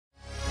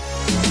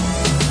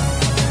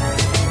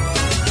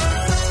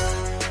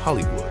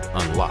Hollywood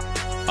Unlocked,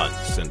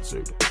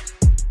 Uncensored.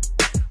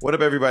 What up,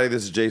 everybody?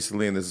 This is Jason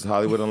Lee, and this is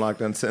Hollywood Unlocked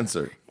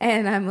Uncensored.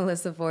 And I'm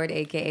Melissa Ford,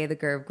 a.k.a. The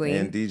Curve Queen.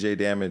 And DJ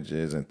Damage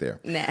isn't there.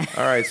 Nah.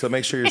 All right, so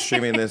make sure you're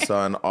streaming this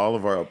on all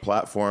of our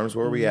platforms.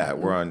 Where are we at?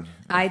 We're on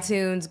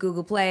iTunes,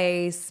 Google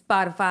Play,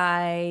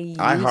 Spotify,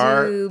 iHeart.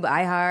 YouTube,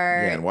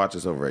 iHeart. Yeah, and watch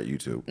us over at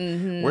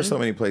YouTube. We're so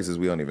many places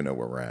we don't even know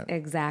where we're at.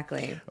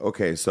 Exactly.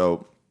 Okay,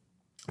 so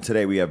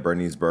today we have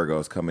Bernice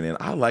Burgos coming in.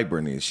 I like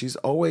Bernice. She's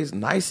always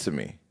nice to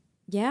me.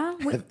 Yeah?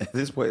 At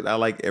this point, I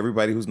like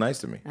everybody who's nice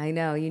to me. I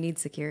know. You need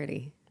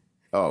security.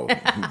 Oh,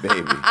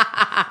 baby.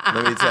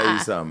 Let me tell you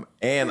something.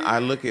 And I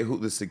look at who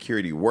the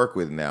security work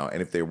with now.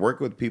 And if they work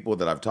with people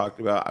that I've talked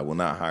about, I will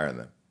not hire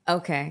them.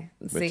 Okay.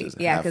 See, is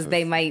yeah, half because of-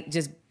 they might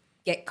just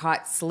get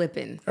caught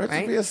slipping, Or it right?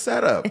 should be a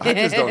setup. I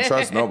just don't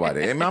trust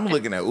nobody. I mean, I'm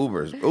looking at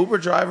Uber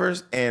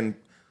drivers and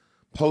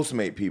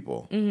Postmate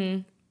people.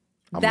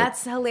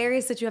 That's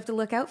hilarious that you have to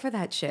look out for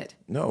that shit.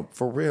 No,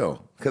 for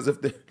real. Because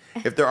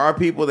if there are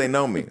people, they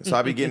know me. So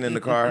I be getting in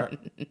the car.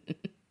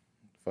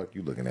 Fuck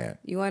you looking at?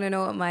 You want to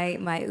know what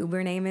my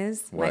Uber name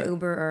is? What? My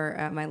Uber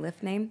or my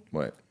Lyft name?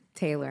 What?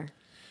 Taylor.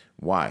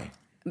 Why?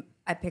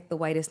 I picked the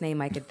whitest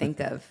name I could think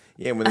of.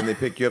 Yeah, when then they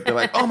pick you up, they're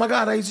like, oh my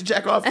God, I used to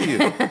jack off to you.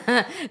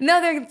 No,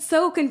 they're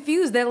so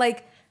confused. They're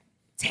like,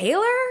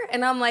 Taylor?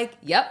 And I'm like,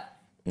 yep,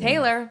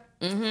 Taylor.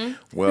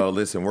 Well,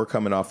 listen, we're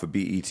coming off a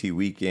BET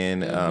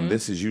weekend.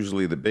 This is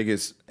usually the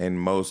biggest and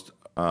most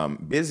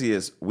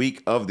busiest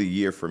week of the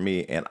year for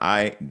me, and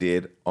I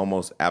did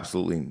almost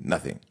absolutely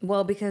nothing.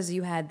 Well, because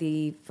you had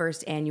the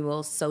first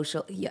annual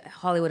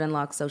Hollywood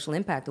Unlocked Social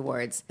Impact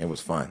Awards. It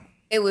was fun.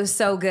 It was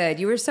so good.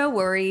 You were so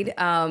worried,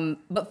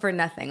 but for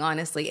nothing,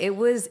 honestly. It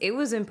was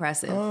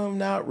impressive.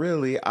 Not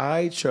really.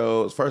 I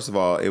chose, first of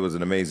all, it was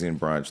an amazing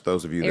brunch.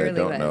 Those of you that really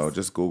don't know, was.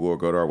 just Google or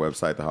go to our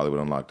website,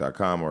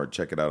 thehollywoodunlocked.com, or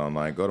check it out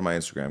online. Go to my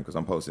Instagram because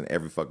I'm posting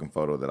every fucking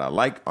photo that I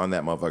like on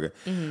that motherfucker.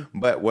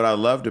 But what I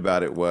loved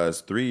about it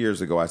was 3 years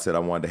ago, I said I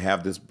wanted to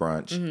have this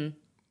brunch.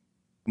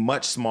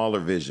 Much smaller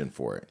vision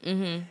for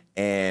it.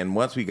 And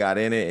once we got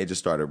in it, it just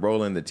started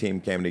rolling. The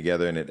team came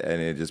together, and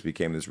it just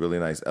became this really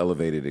nice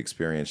elevated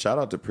experience. Shout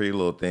out to Pretty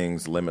Little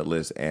Things,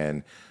 Limitless,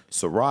 and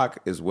Ciroc,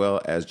 as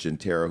well as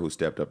Gentera, who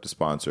stepped up to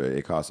sponsor it.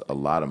 It cost a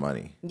lot of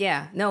money.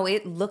 Yeah. No,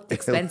 it looked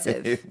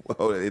expensive.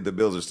 The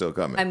bills are still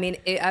coming. I mean,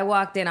 I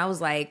walked in, I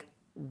was like,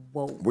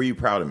 whoa. Were you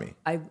proud of me?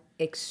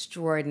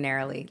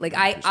 Extraordinarily. Like,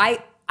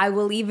 I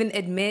will even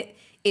admit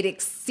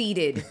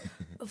it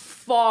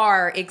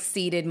far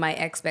exceeded my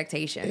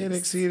expectations. It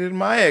exceeded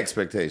my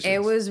expectations.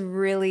 It was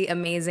really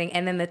amazing.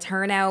 And then the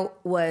turnout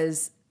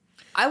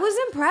I was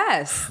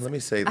impressed. Let me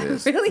say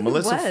this. really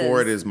Melissa was.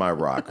 Ford is my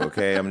rock,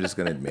 okay? I'm just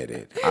going to admit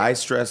it. I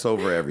stress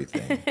over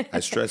everything. I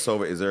stress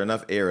over, is there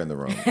enough air in the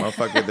room?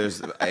 Motherfucker,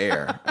 there's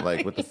air.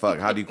 Like, what the fuck?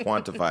 How do you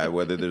quantify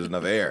whether there's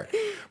enough air?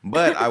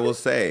 But I will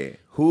say,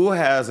 who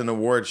has an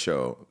award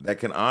show that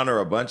can honor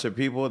a bunch of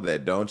people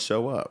that don't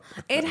show up?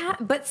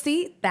 But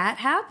see, that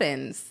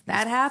happens.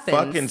 That happens.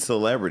 Fucking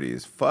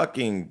celebrities.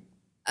 Fucking...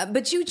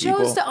 But you chose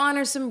people. to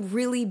honor some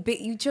really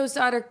big. You chose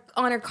to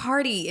honor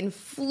Cardi and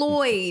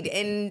Floyd,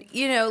 and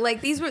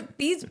like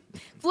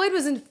Floyd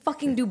was in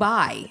fucking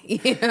Dubai.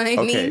 You know what I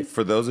mean? Okay,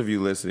 for those of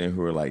you listening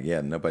who are like,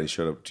 yeah, nobody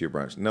showed up to your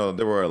brunch. No,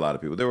 there were a lot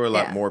of people. There were a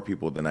lot more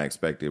people than I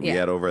expected. We Yeah.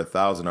 had over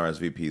 1,000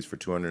 RSVPs for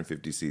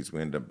 250 seats.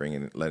 We ended up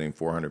letting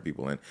 400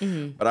 people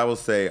in. But I will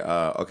say,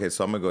 okay,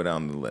 so I'm gonna go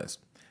down the list.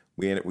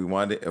 We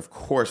wanted, of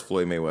course,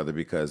 Floyd Mayweather,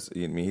 because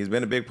he's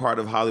been a big part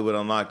of Hollywood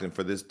Unlocked, and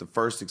for the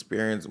first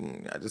experience,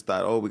 I just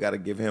thought, we got to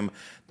give him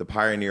the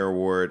Pioneer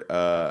Award.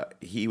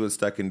 He was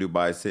stuck in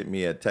Dubai. Sent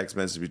me a text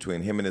message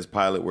between him and his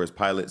pilot, where his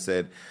pilot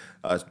said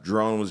a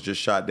drone was just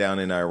shot down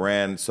in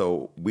Iran,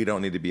 so we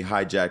don't need to be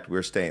hijacked.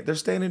 They're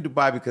staying in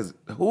Dubai because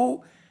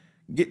who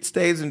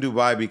stays in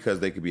Dubai because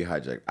they could be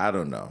hijacked? I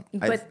don't know.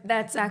 But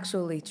that's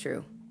actually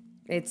true.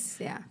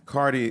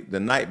 Cardi, the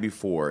night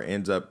before,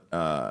 ends up.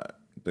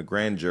 The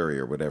grand jury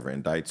or whatever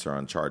indicts her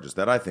on charges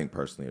that I think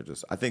personally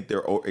I think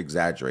they're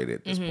exaggerated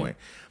at this point.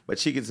 But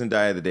she gets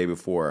indicted the day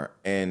before.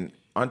 And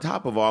on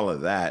top of all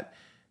of that,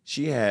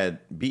 she had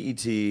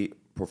BET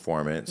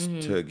performance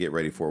to get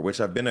ready for, which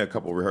I've been to a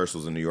couple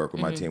rehearsals in New York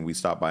with my team. We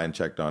stopped by and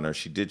checked on her.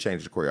 She did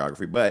change the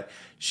choreography, but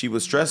she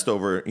was stressed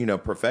over,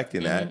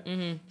 perfecting that.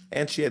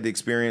 And she had the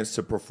experience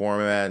to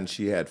perform at, and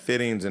she had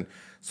fittings. And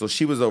so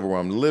she was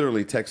overwhelmed,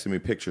 literally texting me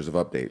pictures of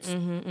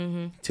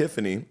updates.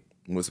 Tiffany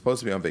was supposed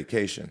to be on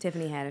vacation.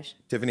 Tiffany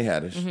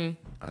Haddish.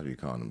 I'd be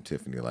calling them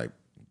Tiffany, like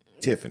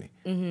Tiffany.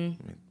 I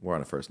mean, we're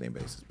on a first name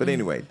basis. But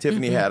anyway,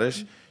 Tiffany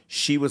Haddish,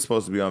 she was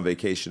supposed to be on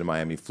vacation in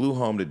Miami, flew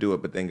home to do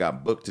it, but then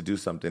got booked to do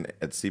something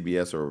at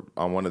CBS or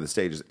on one of the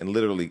stages and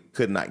literally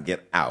could not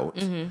get out.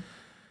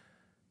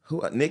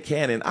 Nick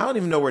Cannon, I don't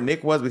even know where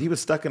Nick was, but he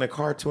was stuck in a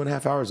car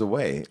 2.5 hours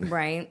away.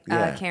 Right.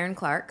 Yeah. Karen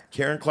Clark.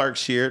 Karen Clark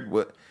sheared.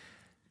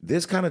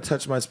 This kind of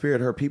touched my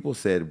spirit. Her people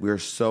said, we're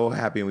so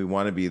happy and we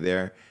want to be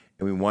there.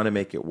 And we want to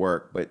make it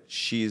work, but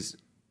she's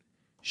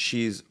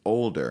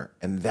older,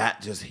 and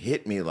that just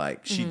hit me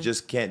like she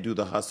just can't do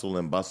the hustle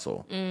and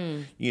bustle.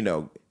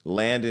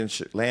 land in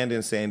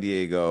San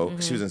Diego.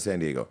 She was in San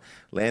Diego.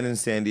 Land in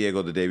San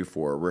Diego the day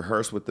before.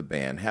 Rehearse with the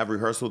band. Have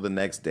rehearsal the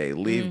next day.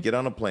 Leave. Get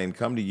on a plane.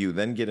 Come to you.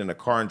 Then get in a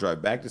car and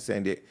drive back to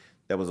San Diego.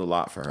 That was a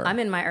lot for her. I'm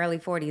in my early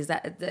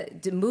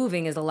 40s.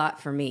 Moving is a lot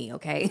for me,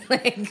 okay?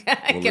 Like,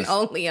 I can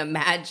only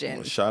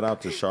imagine. Shout out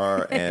to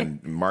Shar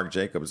and Mark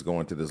Jacobs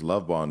going to this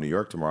Love Ball in New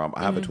York tomorrow.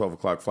 I have a 12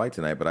 o'clock flight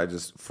tonight, but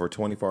for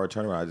 24-hour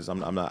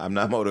turnaround, I'm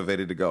not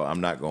motivated to go. I'm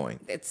not going.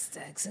 It's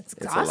exhausting.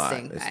 It's a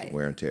lot. It's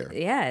wear and tear.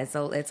 Yeah, it's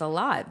a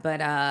lot, but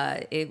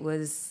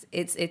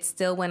it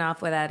still went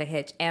off without a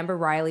hitch. Amber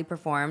Riley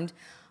performed.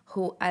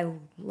 Who I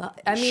love.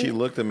 I mean, she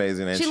looked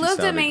amazing, and she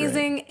looked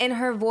amazing, great. And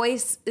her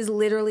voice is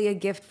literally a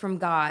gift from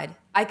God.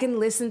 I can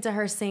listen to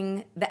her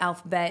sing the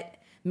alphabet.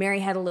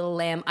 Mary Had a Little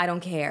Lamb. I don't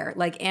care.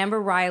 Like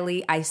Amber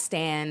Riley, I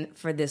stand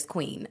for this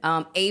queen.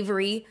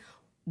 Avery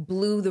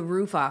blew the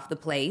roof off the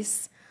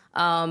place,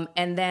 and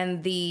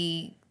then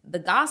the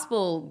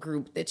gospel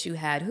group that you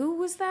had. Who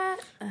was that?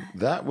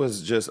 That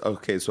was just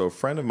okay. So a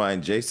friend of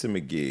mine, Jason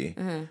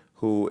McGee.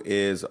 Who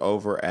is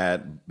over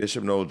at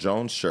Bishop Noel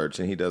Jones Church,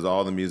 and he does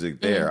all the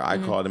music there. I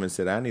called him and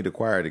said, I need a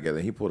choir together.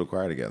 He pulled a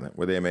choir together.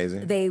 Were they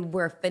amazing? They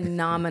were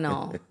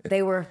phenomenal.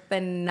 They were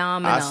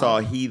phenomenal. I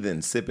saw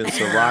Heathen sipping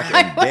Ciroc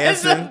and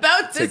dancing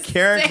to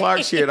Karen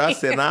Clark shit. I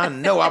said, I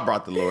know I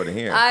brought the Lord in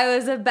here. I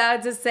was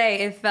about to say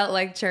it felt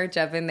like church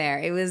up in there.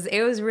 It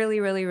was really,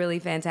 really, really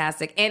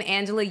fantastic. And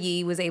Angela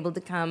Yee was able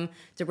to come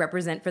to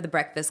represent for the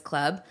Breakfast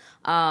Club.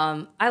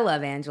 I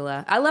love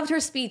Angela. I loved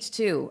her speech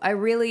too.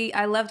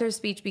 I loved her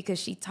speech because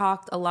she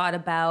talked a lot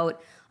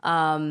about,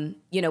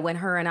 when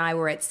her and I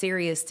were at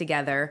Sirius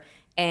together,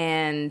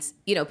 and,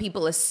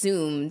 people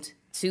assumed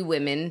two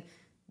women,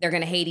 they're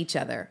going to hate each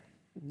other.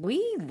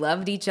 We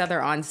loved each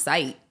other on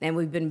sight, and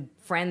we've been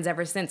friends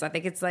ever since. I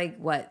think it's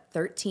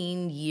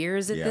 13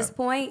 years at this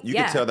point. You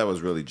could tell that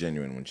was really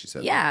genuine when she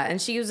said that. Yeah,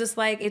 and she was just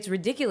like, it's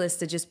ridiculous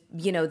to just,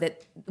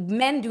 that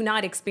men do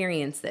not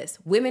experience this.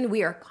 Women,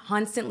 we are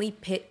constantly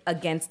pit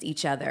against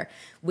each other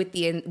with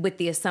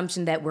the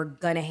assumption that we're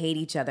going to hate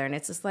each other. And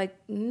it's just like,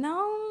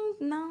 no.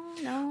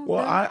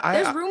 Well,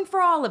 there's room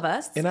for all of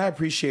us. And I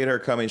appreciate her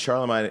coming.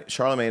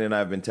 Charlamagne and I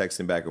have been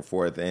texting back and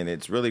forth, and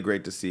it's really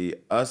great to see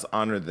us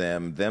honor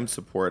them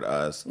support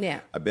us. Yeah.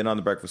 I've been on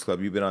the Breakfast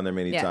Club. You've been on there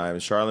many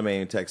times.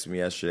 Charlamagne texted me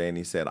yesterday, and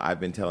he said, I've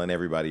been telling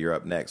everybody you're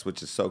up next,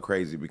 which is so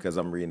crazy because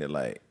I'm reading it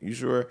like, you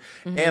sure?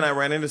 And I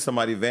ran into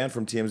somebody, Van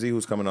from TMZ,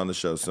 who's coming on the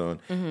show soon,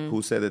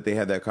 who said that they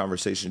had that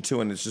conversation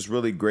too. And it's just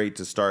really great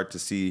to start to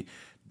see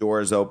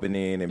doors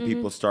opening and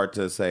people start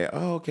to say,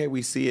 oh, okay,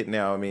 we see it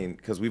now. I mean,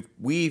 because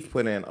we've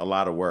put in a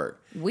lot of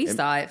work. We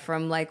saw it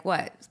from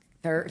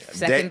third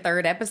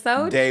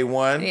episode? Day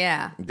one.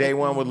 Yeah. Day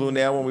one with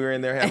Lunel when we were in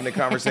there having the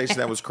conversation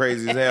that was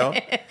crazy as hell.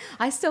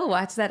 I still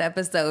watch that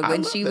episode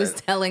when she was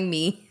telling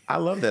me. I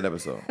love that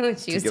episode. When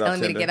she was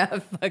telling me to get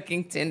off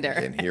fucking Tinder.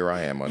 And here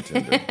I am on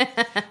Tinder.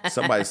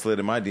 Somebody slid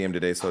in my DM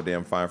today, so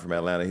damn fine, from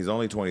Atlanta. He's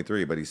only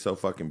 23, but he's so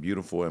fucking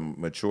beautiful and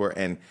mature.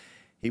 And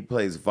he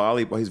plays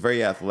volleyball. He's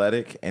very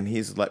athletic, and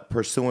he's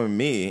pursuing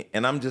me,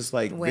 and I'm just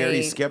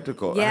very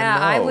skeptical. Yeah,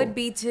 I would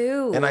be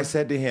too. And I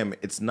said to him,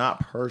 "It's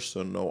not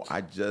personal.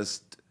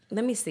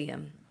 Let me see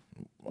him.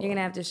 You're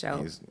gonna have to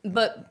show."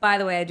 But by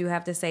the way, I do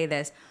have to say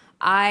this: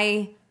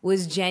 I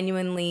was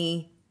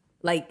genuinely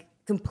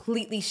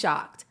completely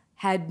shocked.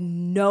 Had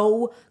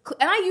no clue.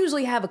 And I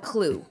usually have a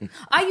clue.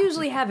 I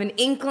usually have an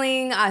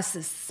inkling, a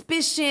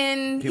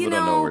suspicion. People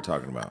don't know what we're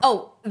talking about.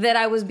 Oh, that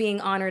I was being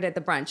honored at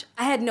the brunch.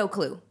 I had no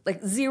clue,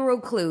 zero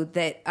clue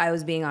that I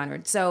was being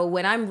honored. So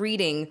when I'm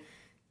reading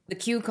the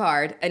cue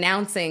card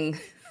announcing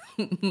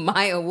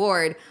my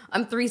award,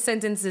 I'm 3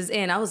 sentences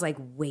in. I was like,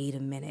 wait a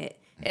minute.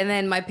 And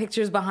then my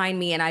picture's behind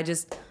me and I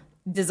just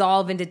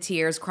dissolve into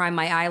tears, cry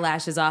my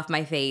eyelashes off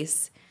my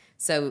face.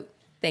 So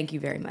thank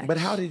you very much. But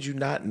how did you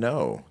not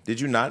know?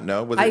 Did you not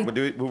know? Were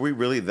we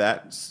really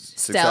that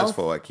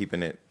successful at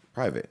keeping it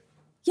private?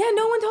 Yeah,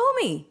 no one told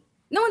me.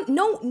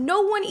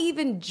 No one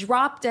even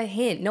dropped a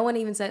hint. No one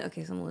even said,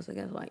 okay, so Melissa,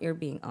 guess what? You're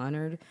being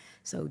honored,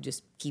 so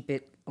just keep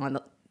it on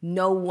the...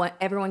 No one,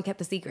 everyone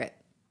kept a secret.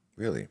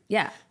 Really?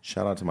 Yeah.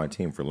 Shout out to my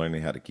team for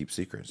learning how to keep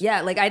secrets.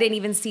 Yeah, I didn't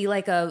even see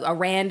a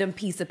random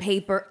piece of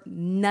paper.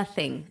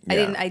 Nothing.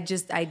 Yeah. I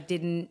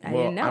didn't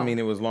know. I mean,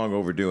 it was long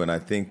overdue, and I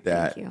think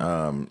that...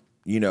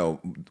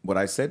 what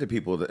I said to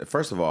people, that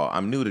first of all,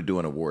 I'm new to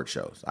doing award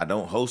shows. I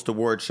don't host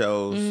award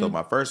shows. So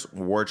my first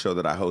award show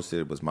that I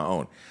hosted was my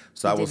own.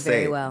 So I will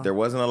say there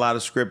wasn't a lot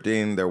of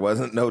scripting. There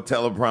wasn't no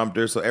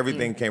teleprompter. So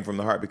everything came from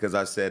the heart because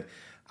I said,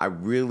 I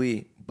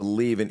really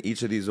believe in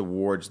each of these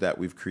awards that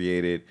we've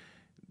created.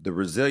 The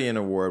Resilient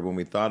Award, when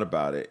we thought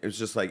about it, it's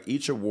just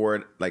each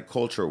award,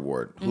 Culture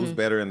Award. Who's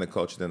better in the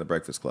culture than the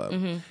Breakfast Club?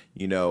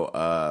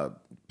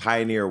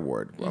 Pioneer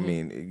Award. I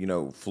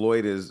mean,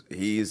 Floyd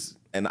he's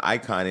an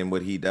icon in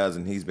what he does,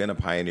 and he's been a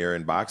pioneer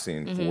in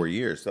boxing 4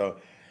 years. So,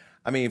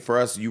 I mean, for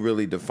us, you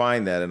really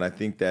define that, and I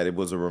think that it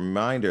was a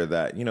reminder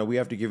that, we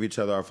have to give each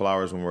other our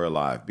flowers when we're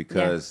alive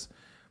because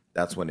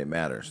that's when it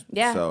matters.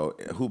 Yeah. So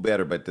who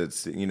better but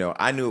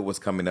I knew it was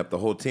coming up. The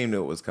whole team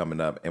knew it was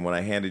coming up. And when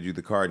I handed you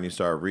the card and you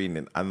started reading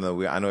it, I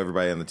know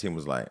everybody on the team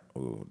was like,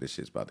 "Ooh, this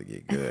shit's about to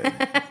get good."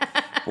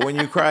 But when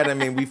you cried, I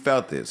mean, we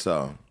felt it.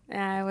 So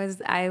I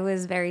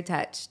was very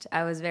touched.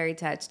 I was very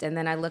touched. And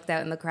then I looked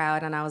out in the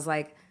crowd and I was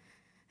like,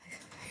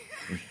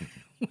 oh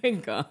my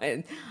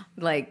God,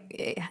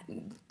 like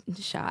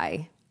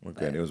shy.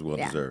 okay, it was well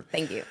deserved.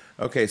 Thank you.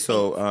 Okay,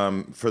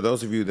 so for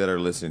those of you that are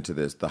listening to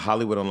this, the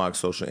Hollywood Unlocked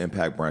Social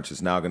Impact Brunch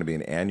is now going to be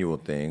an annual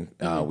thing.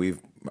 We've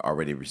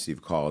already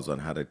received calls on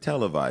how to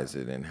televise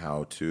it and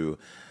how to,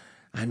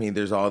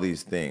 there's all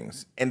these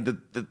things. And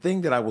the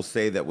thing that I will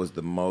say that was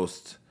the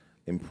most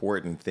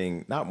important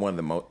thing, not one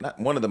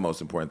of the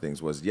most important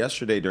things, was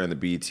yesterday during the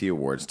BET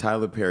Awards,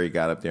 Tyler Perry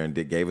got up there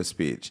and gave a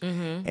speech.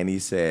 And he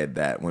said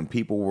that when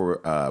people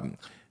were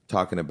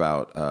talking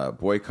about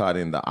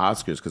boycotting the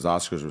Oscars because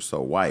Oscars were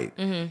so white,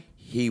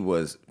 he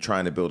was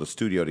trying to build a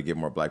studio to give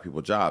more black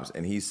people jobs.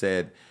 And he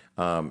said,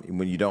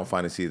 when you don't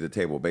find a seat at the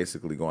table,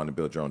 basically go on and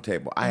build your own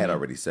table. I had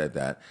already said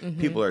that.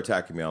 People are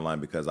attacking me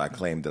online because I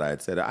claimed that I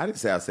had said it. I didn't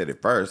say I said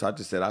it first. I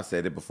just said I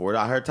said it before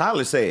I heard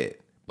Tyler say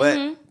it.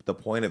 But the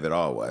point of it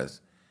all was,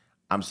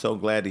 I'm so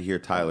glad to hear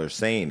Tyler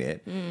saying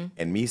it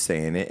and me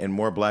saying it and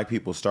more black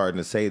people starting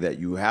to say that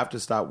you have to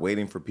stop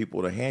waiting for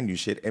people to hand you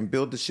shit and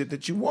build the shit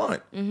that you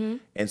want.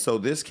 And so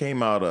this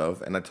came out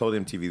of, and I told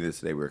MTV this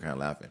today, we were kind of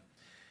laughing.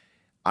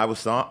 I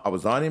was on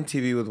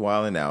MTV with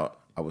Wild 'N Out.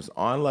 I was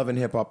on Love and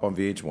Hip Hop on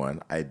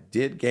VH1. I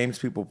did Games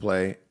People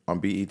Play on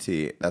BET.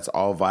 That's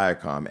all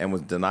Viacom, and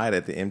was denied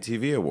at the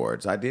MTV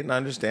Awards. I didn't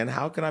understand,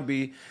 how can I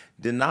be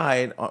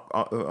denied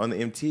on the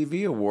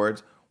MTV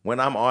Awards when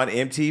I'm on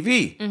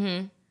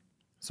MTV?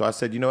 So I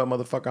said, you know what,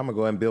 motherfucker, I'm going to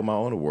go ahead and build my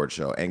own award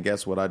show. And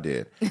guess what I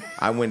did?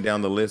 I went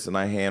down the list and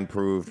I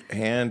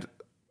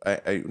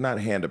not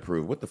hand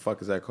approved. What the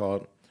fuck is that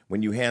called?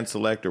 When you hand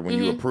select or when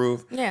you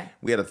approve? Yeah.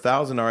 We had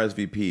 1,000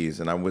 RSVPs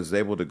and I was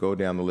able to go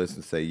down the list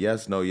and say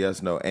yes, no,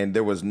 yes, no. And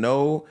I was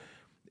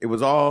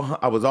all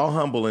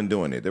humble in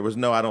doing it. There was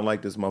no, I don't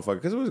like this motherfucker.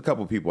 Because there was a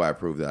couple people I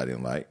approved that I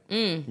didn't like.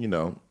 You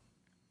know,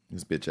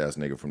 this bitch ass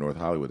nigga from North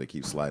Hollywood that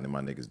keeps sliding in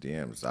my niggas'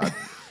 DMs. I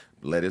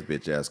let his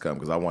bitch ass come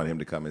because I want him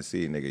to come and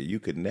see, nigga, you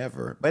could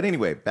never. But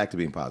anyway, back to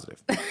being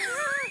positive.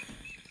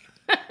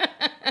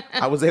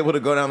 I was able to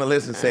go down the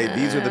list and say,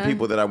 these are the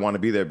people that I want to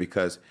be there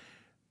because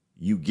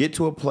you get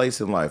to a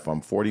place in life.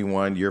 I'm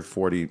 41, you're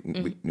 40.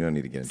 You don't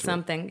need to get into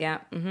Something, yeah.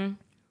 When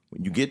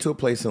you get to a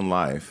place in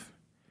life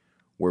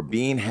where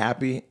being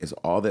happy is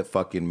all that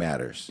fucking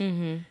matters.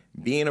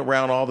 Being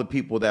around all the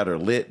people that are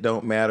lit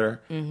don't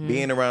matter.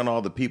 Being around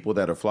all the people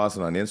that are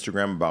flossing on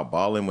Instagram about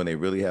balling when they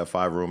really have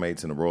 5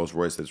 roommates and a Rolls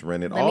Royce that's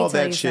rented, all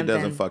that shit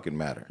doesn't fucking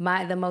matter.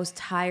 The most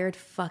tired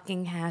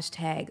fucking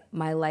hashtag,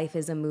 my life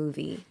is a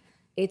movie.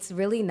 It's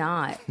really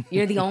not.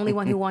 You're the only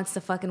one who wants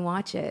to fucking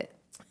watch it.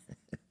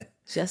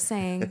 Just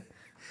saying.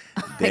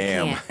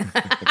 Damn.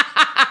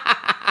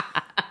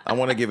 I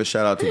want to give a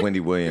shout out to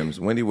Wendy Williams.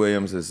 Wendy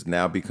Williams has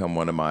now become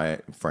one of my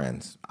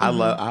friends.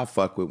 I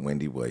fuck with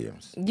Wendy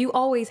Williams. You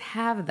always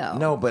have, though.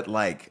 No, but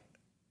like,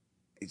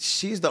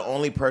 she's the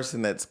only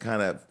person that's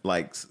kind of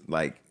like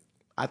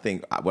I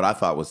think what I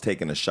thought was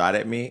taking a shot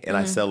at me, and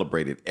I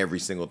celebrated every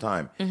single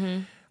time.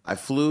 I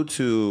flew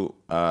to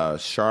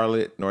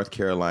Charlotte, North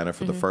Carolina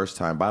for the first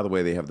time. By the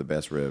way, they have the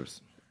best ribs.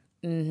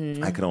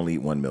 I could only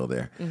eat one meal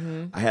there.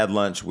 I had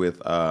lunch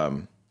with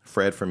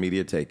Fred from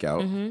Media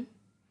Takeout.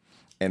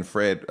 And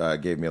Fred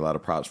gave me a lot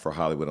of props for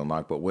Hollywood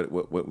Unlocked. But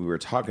what we were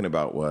talking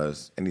about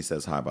was, and he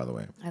says hi, by the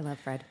way. I love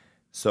Fred.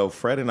 So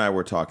Fred and I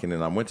were talking,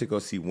 and I went to go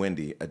see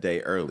Wendy a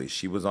day early.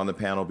 She was on the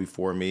panel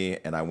before me,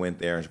 and I went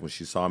there. And when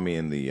she saw me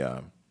in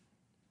the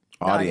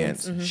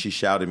audience, she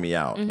shouted me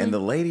out. And the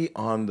lady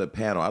on the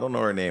panel, I don't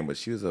know her name, but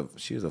she was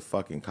a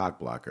fucking cock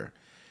blocker.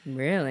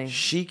 Really?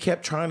 She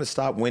kept trying to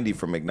stop Wendy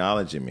from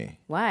acknowledging me.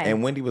 Why?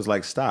 And Wendy was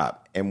like,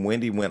 stop. And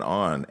Wendy went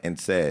on and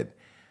said,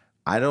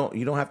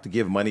 you don't have to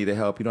give money to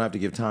help. You don't have to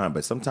give time.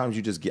 But sometimes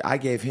you just I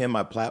gave him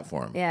my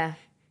platform. Yeah.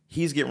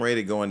 He's getting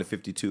ready to go into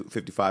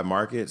 55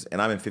 markets,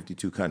 and I'm in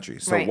 52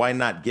 countries. So why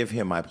not give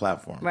him my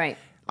platform? Right.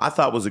 I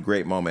thought it was a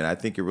great moment. I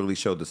think it really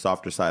showed the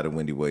softer side of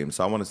Wendy Williams.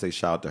 So I want to say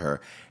shout out to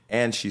her.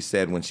 And she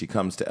said when she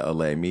comes to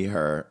LA, me,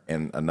 her,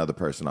 and another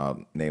person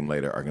I'll name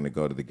later are going to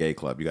go to the gay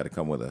club. You got to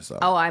come with us. So.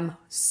 Oh, I'm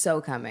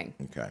so coming.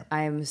 Okay.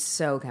 I am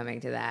so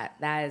coming to that.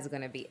 That is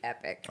going to be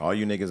epic. All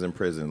you niggas in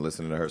prison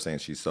listening to her saying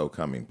she's so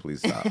coming, please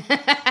stop.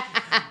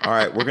 All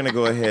right, we're going to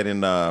go ahead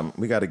and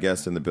we got a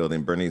guest in the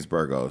building, Bernice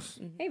Burgos.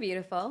 Hey,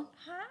 beautiful.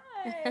 Hi.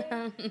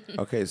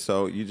 Okay,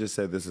 so you just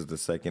said this is the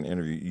second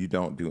interview. You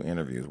don't do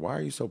interviews. Why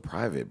are you so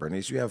private,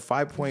 Bernice? You have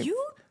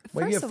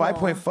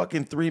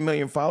 5.3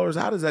 million followers.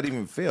 How does that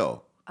even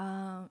feel?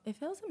 It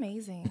feels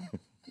amazing.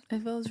 It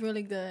feels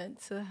really good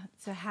to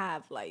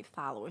have like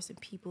followers and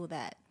people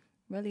that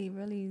really,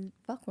 really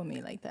fuck with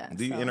me like that.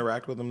 Do you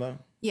interact with them though?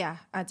 Yeah,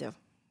 I do.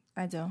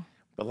 But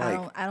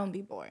like, I don't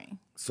be boring.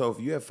 So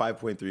if you have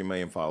 5.3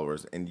 million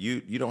followers and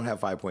you don't have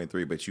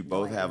 5.3, but you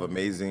both have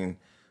amazing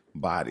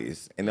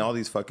bodies and all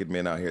these fucking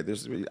men out here.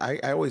 I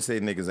always say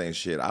niggas ain't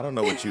shit. I don't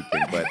know what you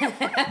think, but you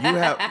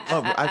have.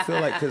 No,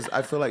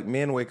 I feel like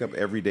men wake up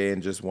every day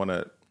and just want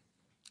to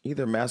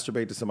either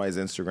masturbate to somebody's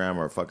Instagram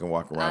or fucking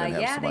walk around and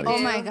have yeah, somebody. they Oh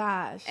do. my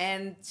gosh.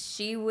 And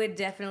she would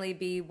definitely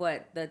be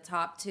the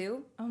top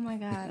 2. Oh my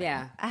God.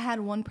 Yeah. I had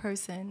one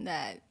person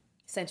that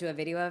Sent you a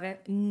video of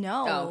it?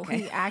 no, Oh,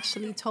 okay. he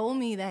actually told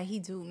me that he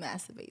do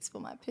masturbates for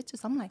my pictures.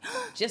 I'm like,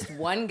 Just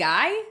one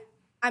guy?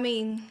 I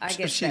mean, I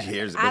guess She that.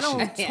 hears it. I but she-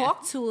 don't Yeah.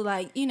 talk to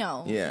like,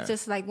 Yeah.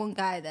 just like one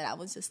guy that I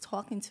was just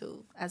talking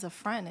to as a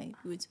friend, and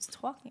we were just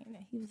talking,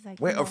 and he was like,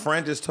 Wait, you know, a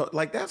friend just told,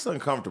 like, that's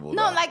uncomfortable.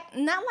 no, though. like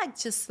not like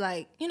just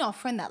like a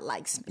friend that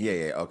likes me,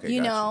 Yeah, okay. you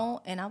gotcha.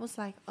 know, and I was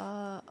like,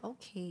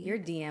 okay, Your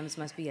DMs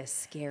must be a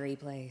scary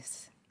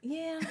place.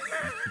 yeah,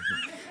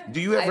 Do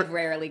you I ever?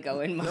 rarely go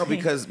in mine. No,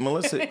 because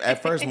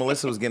at first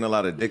Melissa was getting a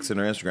lot of dicks in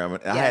her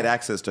Instagram. I had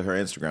access to her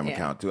Instagram Yeah.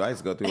 account too. I used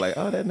to go through like,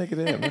 oh, that nigga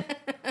there, man.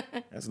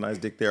 That's a nice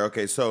dick there.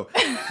 Okay, so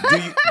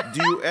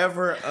do you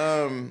ever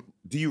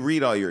do you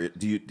read all your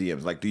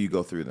DMs? Like, do you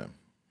go through them?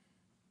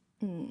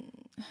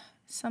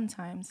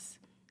 sometimes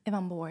if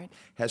I'm bored.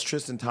 Has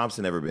Tristan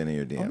Thompson ever been in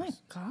your DMs? Oh my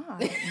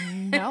God,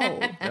 no.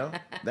 No,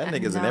 that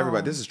nigga's in No.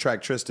 everybody. This is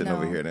Track Tristan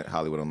over No. here in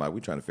Hollywood. I'm like, we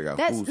trying to figure out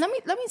That's who's. let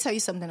me tell you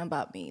something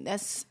about me.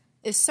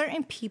 It's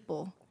certain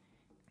people,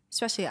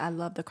 especially I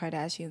love the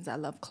Kardashians. I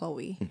love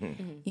Khloe.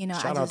 You know,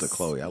 Shout out to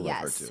Khloe. I love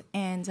her too.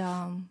 And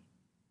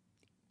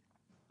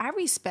I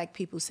respect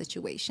people's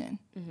situation.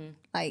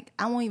 Like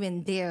I won't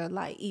even dare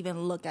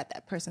even look at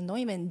that person. Don't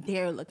even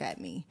dare look at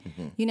me.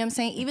 You know what I'm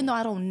saying? Even though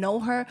I don't know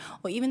her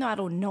or even though I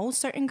don't know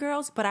certain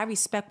girls, but I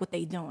respect what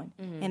they doing.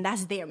 And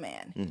that's their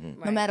man.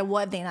 No matter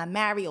what, they're not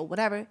married or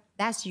whatever,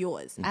 that's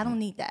yours. I don't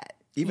need that.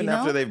 Even you know?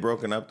 after they've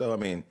broken up, though, I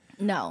mean,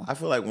 No. I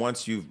feel like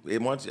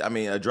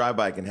a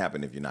drive-by can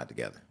happen if you're not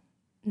together.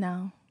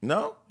 No.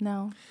 No?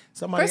 No.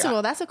 Somebody. First of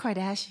all, that's a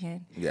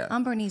Kardashian. Yeah.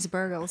 I'm Bernice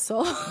Burgos,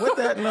 so What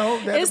that? No.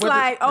 it's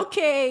like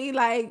okay,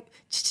 like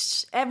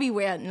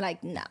everywhere,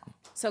 like no,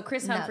 So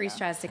Chris Humphries no.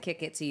 tries to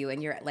kick it to you,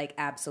 and you're like,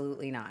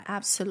 absolutely not.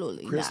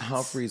 absolutely Chris not.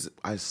 Humphries,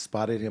 I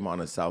spotted him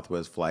on a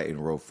Southwest flight in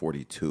row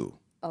 42.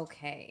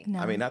 Okay. No,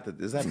 I mean, not that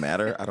does that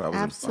matter? I don't.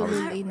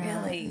 absolutely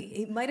not. Really?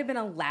 It might have been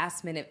a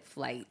last minute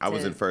flight. I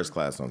was in first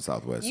class on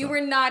Southwest. You so were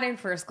not in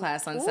first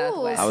class on Ooh,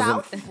 Southwest.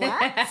 was in-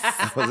 Southwest.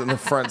 I was in the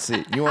front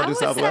seat. You want to do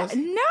How was Southwest? that?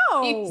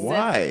 No.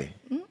 Why?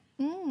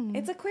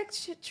 It's a quick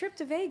trip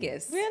to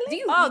Vegas. Really? Do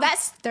you, Oh,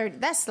 that's 30.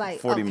 That's like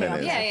 40 okay, minutes.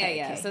 okay, Yeah, okay,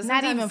 yeah. okay. So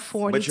not even sometimes-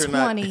 40, But you're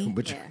 20.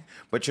 not. Yeah.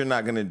 But you're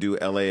not going to do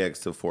LAX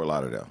to Fort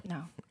Lauderdale.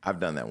 No. I've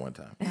done that one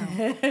time.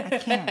 I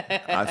can't.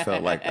 I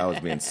felt like I was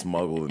being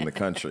smuggled in the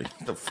country.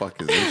 What the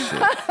fuck is this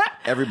shit?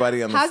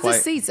 Everybody on the How's flight.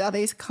 the seats? Are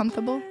they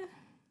comfortable?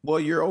 Well,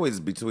 you're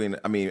always between.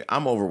 I mean,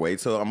 I'm overweight,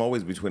 so I'm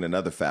always between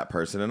another fat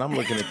person, and I'm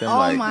looking at them Oh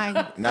like, my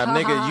 "Now,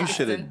 nigga, you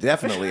should have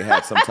definitely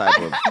had some type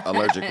of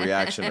allergic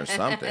reaction or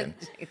something."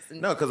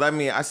 No, because I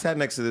mean, I sat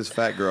next to this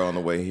fat girl on the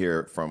way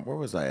here from where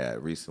was I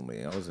at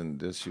recently? I was in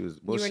this. She was.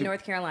 Well, you were in she,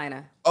 North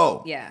Carolina.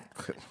 Oh, Yeah.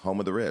 home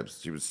of the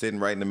ribs. She was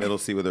sitting right in the middle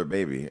seat with her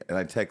baby, and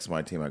I text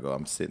my team. I go,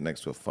 "I'm sitting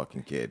next to a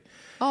fucking kid,"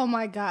 Oh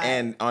my God.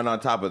 and on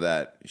top of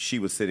that, she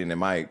was sitting in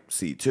my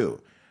seat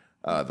too.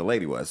 The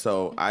lady was.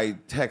 So I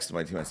texted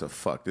my team. I said,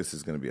 fuck, this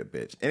is going to be a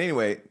bitch. And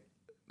anyway,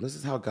 this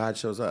is how God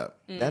shows up.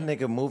 That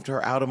nigga moved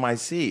her out of my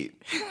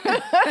seat.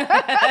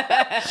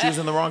 She was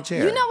in the wrong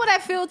chair. You know what I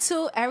feel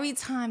too? Every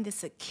time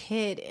there's a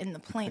kid in the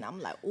plane,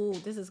 I'm like, oh,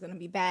 this is gonna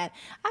be bad.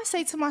 I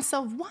say to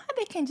myself, why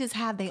they can just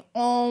have their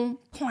own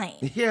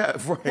plane? Yeah,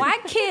 right. Why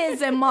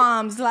kids and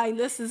moms like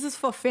this is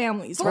for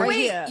families But right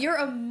wait, here? you're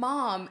a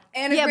mom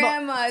and a Yeah, but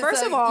grandma.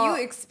 first so of all,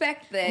 you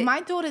expect that.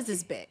 My daughter's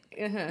is big.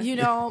 You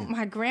know,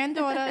 my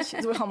granddaughter,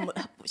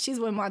 she's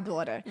with my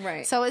daughter.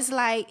 Right. So it's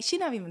like she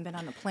never even been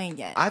on a plane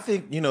yet. I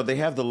think, they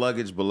have the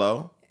luggage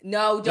below.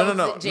 no,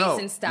 don't,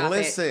 Jason, no. stop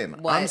Listen,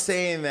 it. What? I'm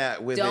saying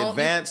that with Don't-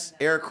 advanced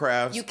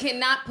aircrafts, You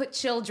cannot put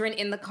children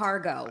in the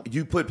cargo.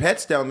 you put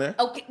pets down there.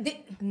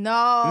 Okay.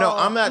 No, No,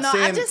 I'm not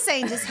saying- I'm just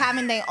saying, just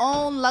having their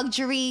own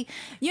luxury.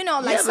 You know,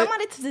 like Yeah,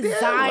 somebody to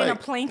design a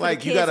like- plane for like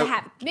the you kids gotta- to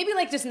have. Maybe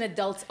like just an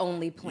adults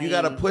only plane. You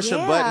got to push a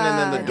button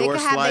and then the door they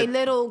can have slides. their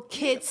little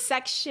kids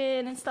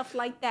section and stuff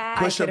like that.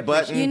 Push a could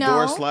button, appreciate- You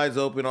door know? slides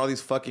open, all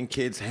these fucking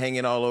kids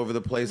hanging all over the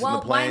place in Well,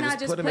 the plane. why not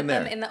just put them in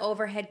there. the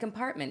overhead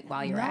compartment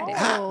while you're at it?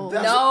 No.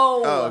 That's- No.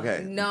 Oh,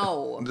 okay.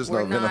 No. Just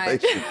we're no not.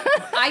 ventilation.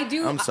 I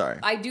do. I'm sorry.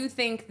 I do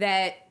think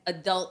that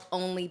adult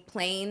only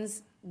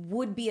planes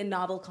would be a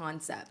novel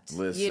concept.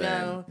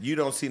 Listen, you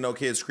don't see no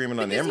kids screaming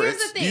on Because Emirates.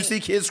 here's the Do you thing. see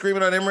kids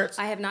screaming on Emirates?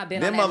 I have not been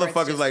Them on Emirates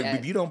motherfuckers just like, yet.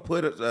 if you don't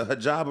put a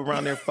hijab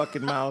around their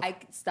fucking mouth,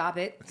 Stop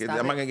it. okay, Stop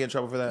am I it. gonna get in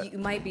trouble for that? You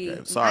might be.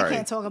 Okay, sorry. I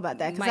can't talk about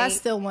that because I Might-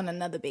 still want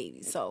another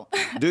baby. So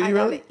Do you I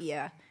gotta- really?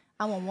 Yeah,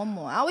 I want one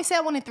more. I always say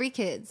I wanted 3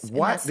 kids. and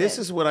What? that's This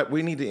it. is what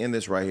we need to end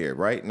this right here,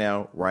 right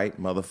now, right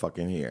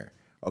motherfucking here.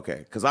 Okay,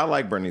 because I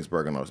like Bernice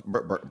Burgos.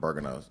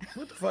 Burgos.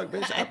 What the fuck,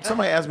 bitch?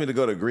 Somebody asked me to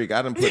go to Greek.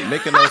 I didn't put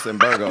Mykonos and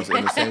Burgos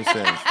in the same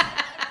sentence.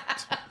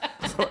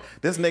 So,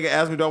 this nigga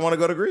asked me, do I want to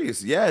go to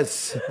Greece?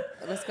 Yes.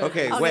 Let's go.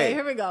 Okay, Okay, wait.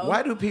 here we go.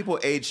 Why do people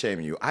age shame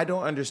you? I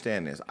don't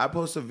understand this. I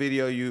posted a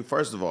video of you.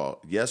 First of all,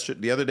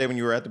 the other day when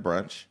you were at the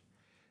brunch,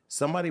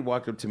 somebody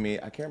walked up to me.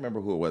 I can't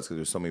remember who it was because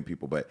there's so many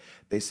people, but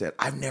they said,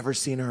 I've never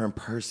seen her in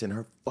person.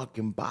 Her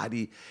fucking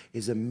body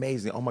is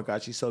amazing. Oh my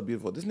God, she's so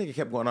beautiful. This nigga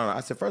kept going on.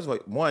 I said, first of all,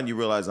 one, you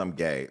realize I'm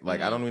gay.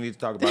 Like, I don't even need to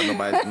talk about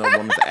no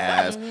woman's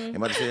ass.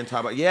 Anybody sit and talk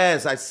about,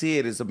 yes, I see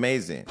it. It's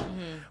amazing.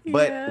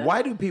 But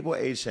why do people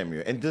age shame you?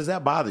 And does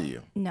that bother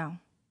you No,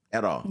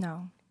 at all?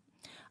 no.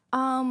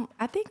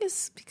 I think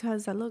it's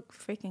because I look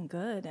freaking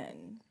good,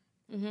 and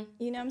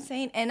you know what I'm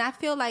saying. And I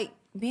feel like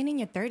being in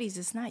your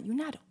 30s, you're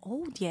not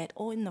old yet,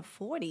 or in the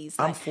 40s.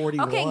 I'm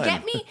 41. Okay,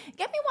 get me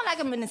one like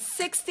I'm in the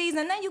 60s,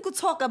 and then you could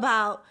talk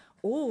about,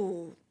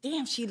 oh,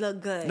 damn, she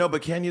look good. No,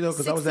 but can you though?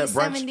 Because I was at 60,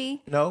 brunch.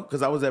 70. No,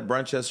 because I was at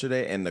brunch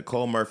yesterday, and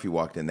Nicole Murphy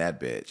walked in that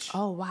bitch.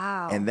 Oh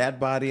wow. And that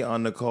body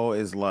on Nicole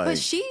is like. But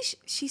she's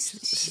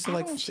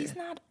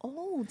not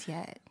old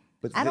yet.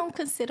 But I don't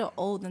consider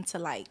old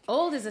until like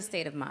Old is a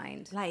state of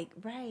mind. right.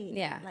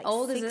 Yeah, Like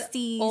old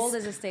 60s.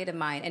 is a state of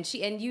mind,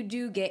 and you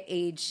do get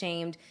age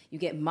shamed. You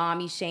get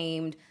mommy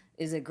shamed.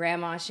 Is it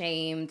grandma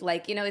shamed?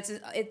 Like, you know, it's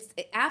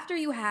after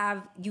you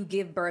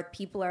give birth.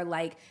 People are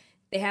like,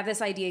 they have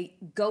this idea: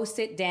 go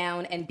sit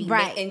down and be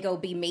Right. and go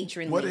be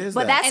matronly. What is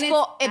But that?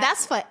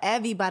 that's for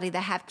everybody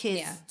that have kids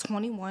Yeah.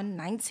 21,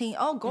 19.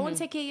 Oh, go and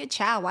take care of your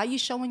child. Why are you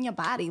showing your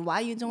body? Why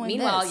are you doing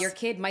Meanwhile, this? your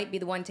kid might be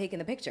the one taking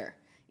the picture.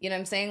 You know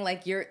what I'm saying?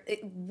 Like,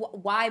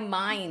 why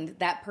mind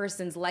that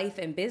person's life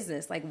and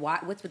business? Like,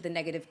 what's with the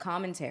negative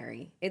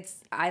commentary?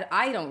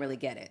 I don't really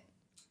get it.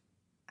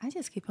 I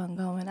just keep on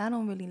going. I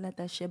don't really let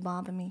that shit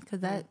bother me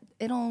because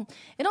it don't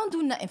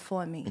do nothing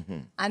for me.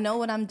 I know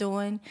what I'm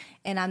doing,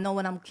 and I know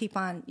what I'm keep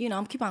on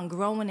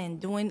growing and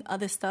doing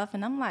other stuff.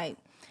 And I'm like,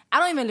 I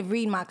don't even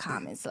read my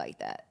comments like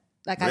that.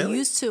 Like Really? I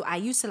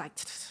used to like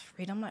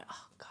read. I'm like,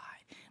 oh God.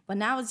 But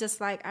now it's just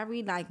like I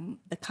read like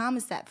the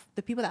comments that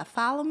the people that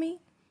follow me.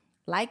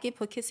 Like it,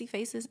 put kissy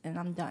faces, and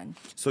I'm done.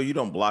 So you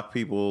don't block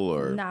people,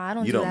 or Nah, I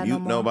don't you do don't that mute no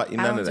more. nobody.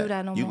 I None don't of do that.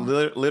 that no You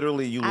more.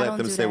 literally you I let don't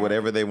them do say that.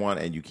 whatever they want,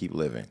 and you keep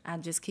living. I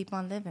just keep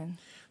on living.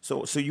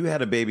 So you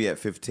had a baby at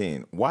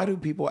 15. Why do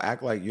people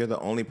act like you're the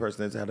only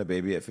person that's had a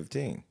baby at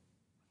 15?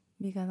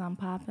 Because I'm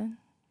popping.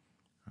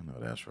 I know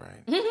that's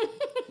right.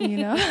 You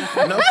know?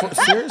 No,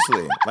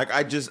 seriously. Like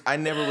I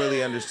never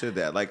really understood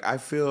that. Like I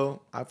forgot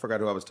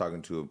who I was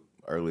talking to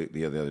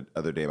the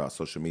other day about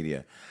social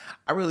media.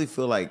 I really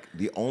feel like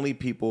the only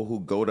people who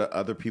go to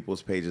other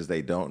people's pages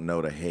they don't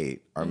know to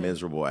hate are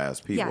miserable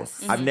ass people.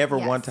 Yes. I've never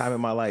Yes. one time in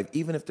my life,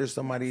 even if there's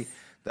somebody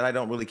that I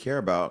don't really care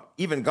about,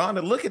 even gone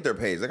to look at their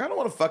page. Like I don't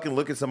want to fucking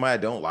look at somebody I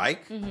don't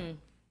like.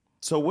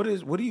 So what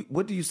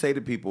do you say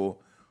to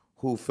people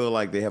who feel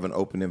like they have an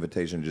open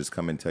invitation to just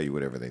come and tell you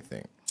whatever they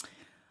think?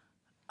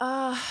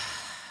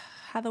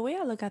 The way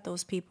I look at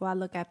those people, I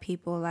look at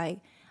people like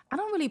I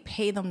don't really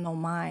pay them no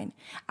mind.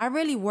 I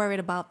really worried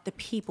about the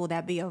people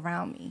that be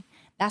around me.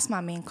 That's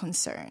my main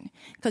concern.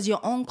 Because your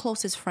own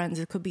closest friends,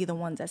 it could be the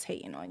ones that's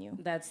hating on you.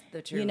 That's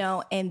the truth. You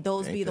know, and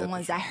those Ain't be the that the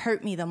ones that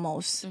hurt me the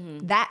most.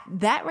 That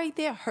right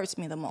there hurts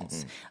me the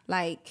most.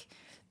 Like,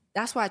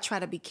 that's why I try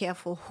to be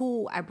careful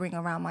who I bring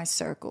around my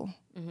circle.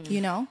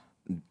 You know?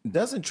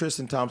 Doesn't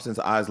Tristan Thompson's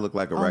eyes look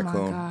like a Oh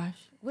raccoon? my gosh.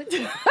 What-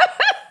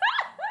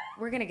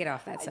 We're gonna get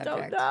off that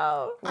subject.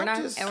 No. We're not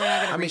Just- gonna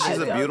I mean, she's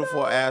a don't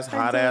beautiful know. ass,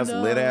 hot ass,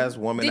 don't lit know. ass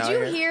woman Did out you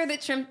here. hear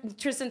that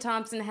Tristan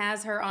Thompson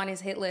has her on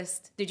his hit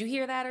list? Did you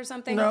hear that or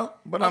something? No,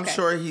 but I'm Okay.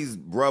 sure he's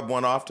rubbed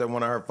one off to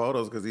one of her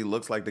photos because he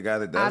looks like the guy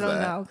that does I don't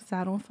that. know because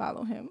I don't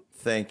follow him.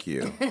 Thank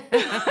you.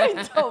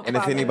 I don't And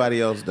if follow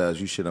anybody else does,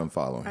 you should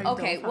unfollow him.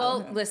 Okay, Don't follow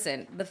well, him.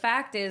 listen. The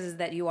fact is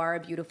that you are a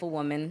beautiful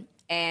woman.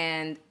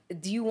 And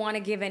do you want to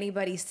give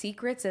anybody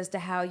secrets as to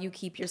how you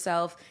keep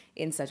yourself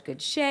in such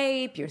good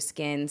shape, your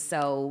skin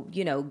so,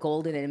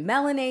 golden and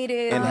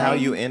melanated? And how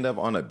you end up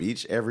on a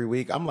beach every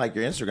week. I'm like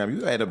your Instagram.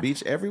 You at a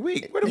beach every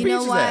week. Where the You beach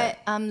know is what? at?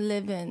 I'm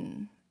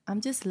living. I'm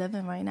just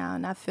living right now,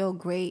 and I feel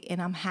great,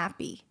 and I'm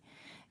happy.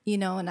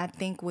 And I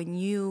think when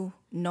you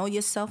know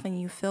yourself and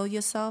you feel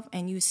yourself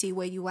and you see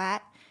where you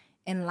at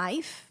in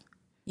life,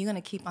 you're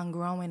gonna keep on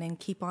growing and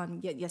keep on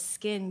your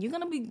skin. You're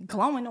gonna be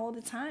glowing all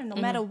the time, no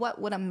matter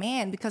what with a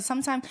man. Because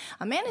sometimes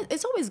a man,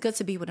 it's always good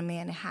to be with a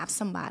man and have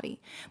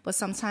somebody, but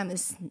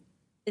sometimes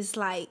it's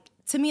like,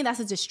 to me, that's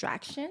a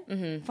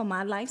distraction for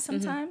my life.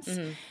 Sometimes,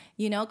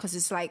 because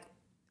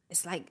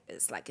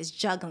it's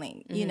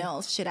juggling.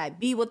 Should I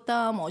be with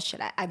them or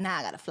should I now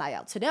I gotta fly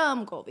out to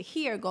them, go over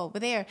here, go over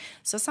there.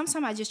 So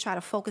sometimes I just try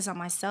to focus on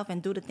myself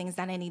and do the things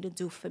that I need to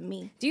do for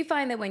me. Do you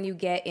find that when you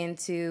get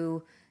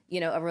into,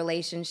 a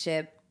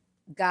relationship,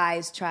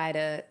 guys try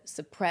to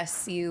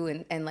suppress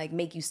you and like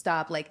make you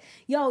stop? Like,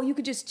 yo, you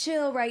could just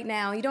chill right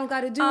now. You don't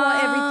got to do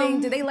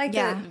everything. Do they like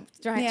yeah.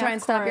 to try Yeah, and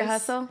of stop your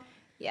course. hustle?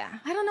 Yeah.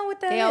 I don't know what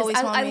that They is. always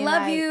want I me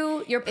love like,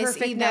 you. You're it's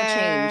perfect. Now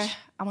either, change.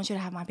 I want you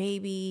to have my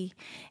baby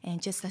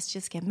and let's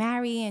just get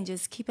married and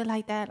just keep it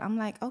like that. I'm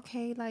like,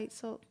 okay, like,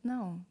 so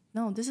no,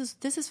 this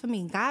is for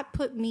me. God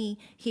put me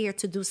here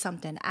to do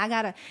something. I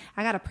got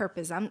a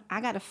purpose. I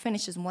gotta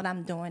finish is what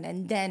I'm doing,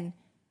 and then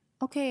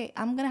okay,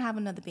 I'm gonna have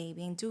another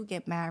baby and do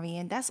get married,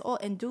 and that's all,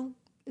 and do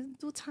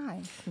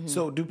time.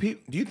 So do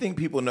you think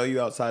people know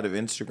you outside of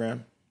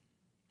Instagram?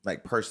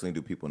 Like personally,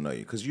 do people know you?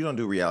 Because you don't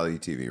do reality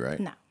TV, right?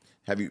 No.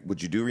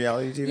 Would you do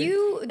reality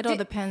TV? It all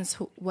depends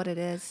what it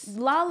is.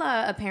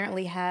 Lala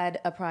apparently had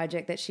a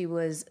project that she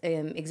was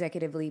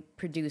executively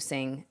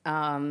producing.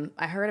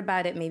 I heard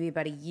about it maybe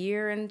about a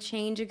year and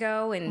change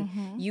ago,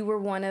 and you were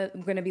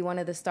going to be one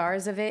of the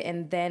stars of it.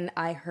 And then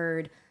I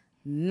heard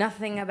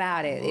nothing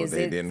about it. Well,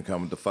 they didn't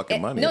come with the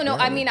fucking money. No.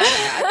 I apparently. mean,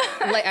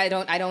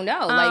 I don't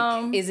know.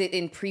 Like, is it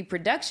in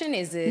pre-production?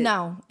 Is it?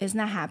 No, it's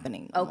not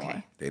happening. No Okay.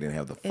 more. They didn't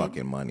have the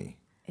fucking money.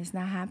 It's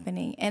not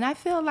happening. And I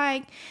feel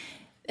like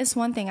it's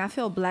one thing. I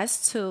feel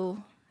blessed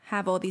to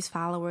have all these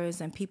followers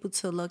and people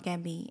to look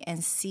at me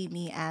and see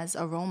me as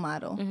a role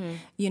model.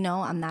 You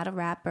know, I'm not a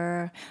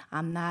rapper.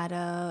 I'm not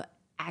a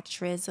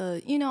actress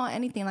or, you know,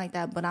 anything like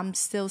that. But I'm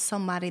still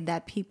somebody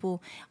that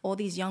all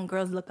these young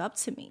girls look up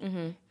to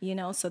me. You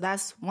know, so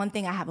that's one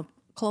thing. I have a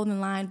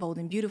clothing line, Bold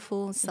and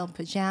Beautiful, sell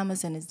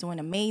pajamas, and it's doing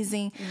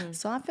amazing.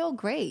 So I feel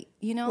great,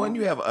 you know. When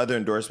you have other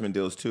endorsement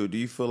deals too, do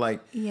you feel like?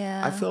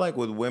 Yeah. I feel like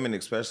with women,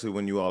 especially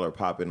when you all are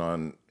popping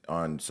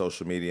on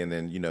social media, and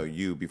then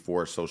you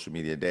before social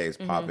media days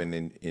popping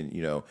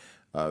in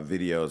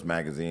videos,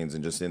 magazines,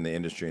 and just in the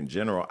industry in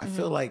general. I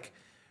feel like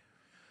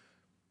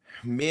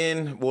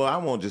men. Well, I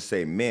won't just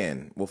say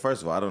men. Well,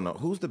 first of all, I don't know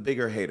who's the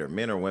bigger hater,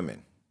 men or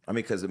women. I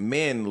mean, because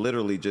men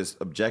literally just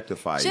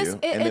objectify you,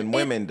 and then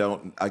women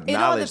don't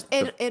acknowledge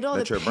it all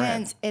that you're a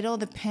brand. depends. It all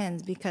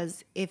depends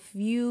because if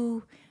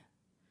you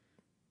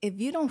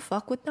don't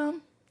fuck with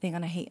them, they're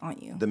gonna hate on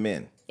you. The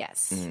men.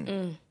 Yes.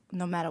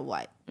 No matter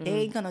what,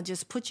 they're gonna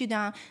just put you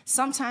down.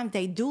 Sometimes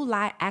they do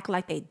act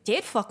like they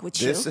did fuck with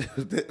you.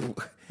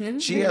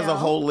 She has a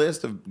whole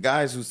list of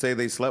guys who say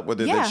they slept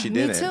with her that she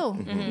didn't.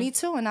 Me too. Me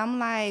too. And I'm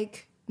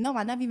like, no,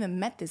 I never even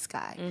met this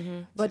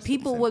guy. But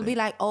people would be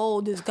like,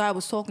 "Oh, this guy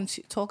was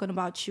talking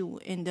about you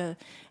in the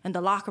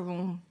locker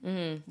room."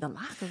 The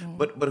locker room.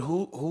 But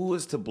who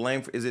is to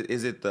blame? Is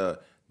it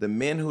the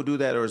men who do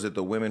that, or is it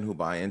the women who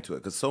buy into it?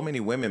 Because so many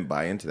women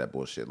buy into that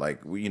bullshit.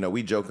 Like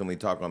we jokingly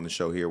talk on the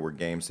show here where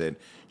Game said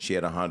she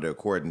had a Honda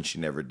Accord and she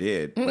never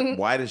did. But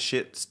why does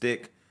shit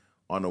stick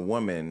on a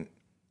woman?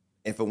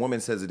 If a woman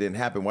says it didn't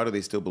happen, why do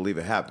they still believe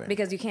it happened?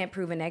 Because you can't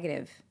prove a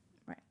negative.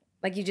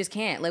 Like, you just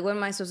can't. Like, what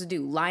am I supposed to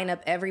do? Line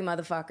up every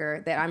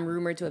motherfucker that I'm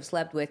rumored to have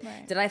slept with.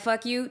 Right. Did I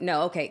fuck you?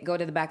 No. Okay, go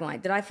to the back line.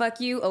 Did I fuck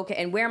you? Okay,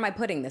 and where am I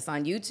putting this?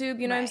 On YouTube?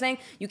 You know what I'm saying?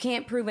 You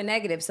can't prove a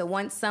negative. So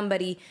once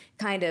somebody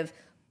kind of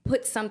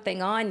puts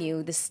something on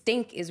you, the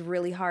stink is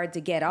really hard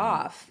to get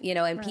off. You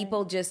know, and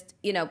people just,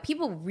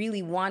 people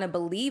really want to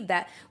believe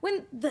that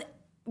when the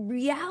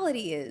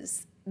reality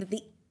is that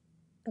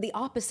the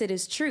opposite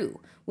is true.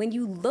 When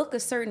you look a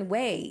certain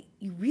way,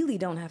 you really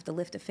don't have to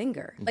lift a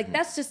finger. Like,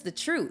 that's just the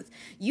truth.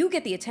 You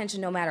get the attention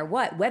no matter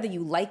what, whether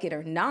you like it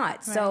or not.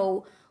 Right.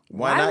 So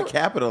why not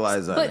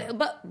capitalize on it?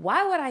 But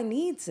why would I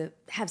need to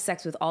have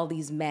sex with all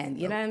these men?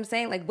 You know what I'm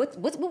saying? Like,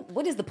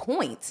 what is the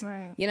point?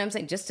 Right. You know what I'm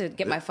saying? Just to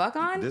get my fuck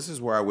on? This is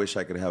where I wish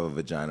I could have a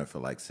vagina for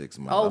like 6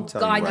 months. Oh, I'm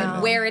telling God, you you'd right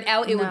now. wear it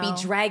out. It would be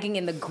dragging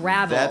in the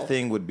gravel. That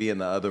thing would be in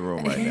the other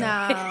room right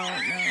now. No.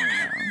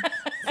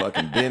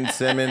 Fucking Ben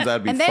Simmons,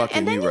 I'd be fucking you right now.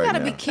 And then you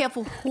gotta be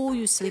careful who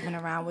you sleeping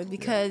around with,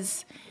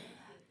 because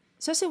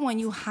especially when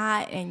you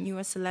hot and you're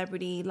a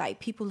celebrity, like,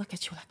 people look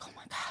at you like, oh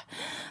my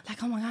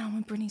God, I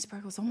want Britney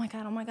Spears. Oh my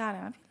God. And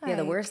I'd be like,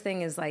 the worst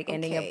thing is like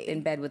ending up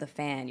in bed with a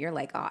fan. You're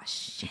like, oh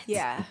shit.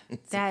 Yeah,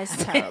 that is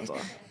terrible.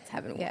 It's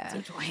happened once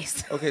or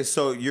twice. Okay,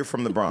 so you're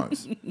from the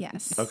Bronx.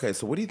 Yes. Okay,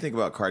 so what do you think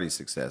about Cardi's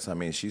success? I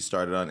mean, she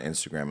started on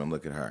Instagram, and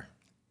look at her.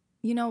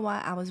 You know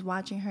what? I was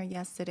watching her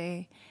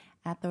yesterday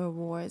at the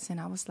awards, and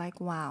I was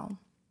like, wow.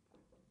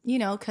 You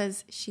know,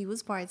 because I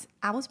was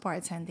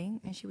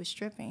bartending and she was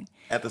stripping.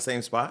 At the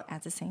same spot?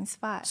 At the same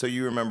spot. So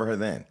you remember her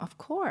then? Of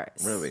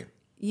course. Really?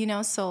 You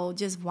know, so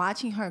just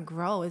watching her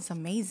grow is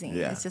amazing.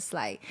 Yeah. It's just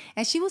like,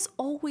 and she was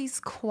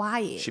always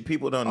quiet.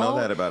 People don't know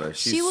that about her.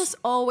 She was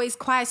always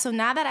quiet. So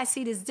now that I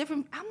see this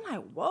different, I'm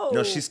like, whoa.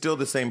 No, she's still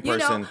the same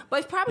person. You know,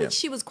 but probably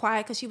she was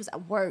quiet because she was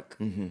at work,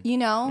 you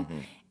know?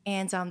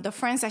 And the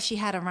friends that she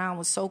had around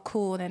was so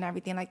cool and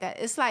everything like that.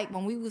 It's like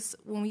when we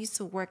used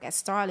to work at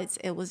Starlet's,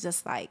 it was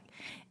just like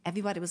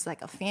everybody was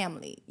like a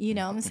family. You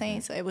know what I'm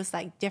saying? So it was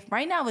like different.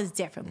 Right now it's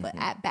different, but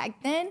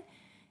back then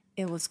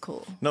it was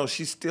cool. No,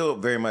 she's still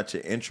very much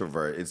an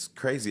introvert. It's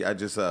crazy. I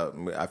just I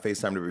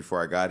FaceTimed her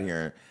before I got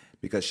here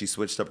because she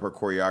switched up her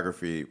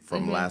choreography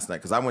from last night.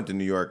 Because I went to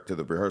New York to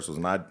the rehearsals,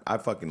 and I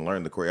fucking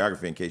learned the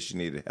choreography in case she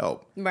needed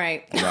help.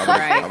 Right. You know,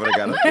 I would have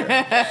got up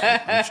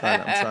there. I'm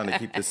trying to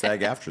keep the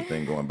SAG-AFTRA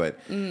thing going.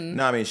 But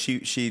no, I mean,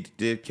 she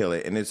did kill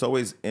it. And it's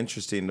always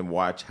interesting to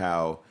watch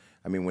how,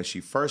 I mean, when she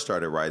first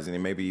started rising,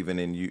 and maybe even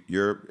in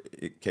your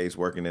case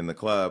working in the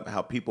club,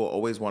 how people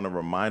always want to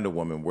remind a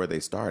woman where they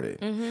started.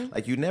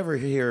 Like, you never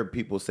hear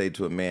people say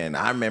to a man,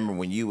 I remember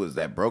when you was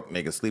that broke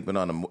nigga sleeping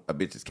on a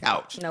bitch's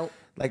couch. Nope.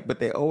 Like,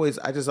 but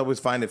I just always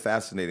find it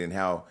fascinating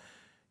how,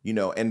 you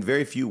know, and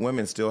very few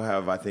women still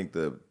have, I think,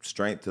 the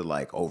strength to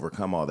like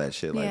overcome all that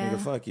shit. Like, Yeah, nigga,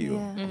 fuck you.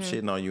 yeah. I'm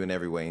shitting on you in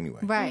every way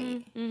anyway.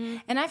 Right.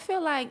 And I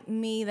feel like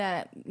me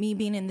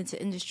being in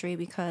the industry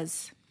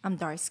because I'm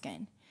dark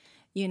skinned,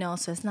 you know,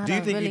 so it's not. Do you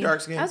a think really, you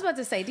dark skinned? I was about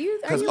to say, are you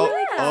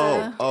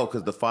Oh, really?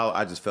 because the follow,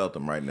 I just felt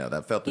them right now.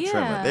 I felt the Yeah.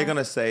 tremor. They're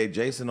gonna say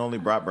Jason only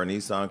brought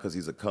Bernice on because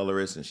he's a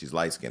colorist and she's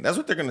light skinned. That's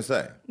what they're gonna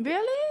say.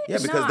 Really? Yeah,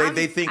 because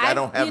they think I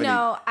don't have you any-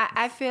 know,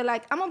 I feel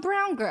like I'm a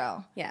brown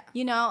girl. Yeah.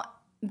 You know,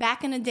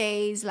 back in the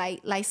days,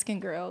 like light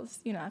skinned girls,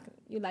 you know,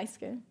 you light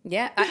skinned.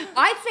 Yeah,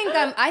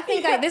 I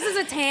think this is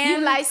a tan.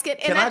 You light skinned.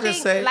 Can I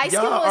just say, light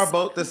skin y'all was, are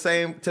both the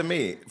same to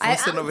me. From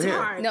sitting over here.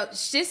 dark. No,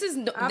 this is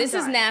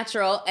dark.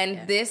 natural,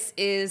 and this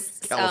is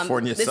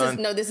California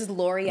sun. This is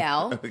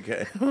L'Oreal.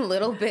 Okay. A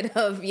little bit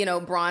of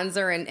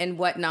bronzer and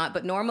whatnot,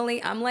 but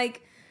normally I'm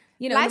like,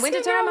 in the light-skinned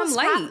wintertime I'm girls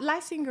light.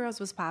 light skinned girls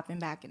was popping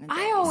back in the day.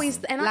 I always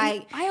thought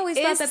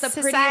it's that the prettiest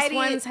society-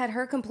 ones had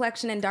her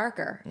complexion and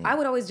darker. I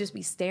would always just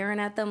be staring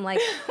at them like,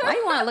 why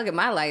you want to look at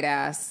my light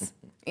ass?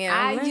 You know,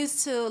 I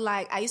used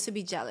to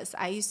be jealous.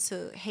 I used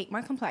to hate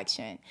my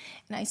complexion.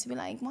 And I used to be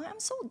like, why I'm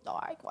so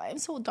dark? Why I'm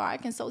so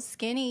dark and so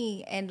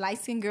skinny? And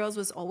light-skinned girls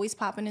was always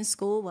popping in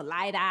school with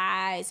light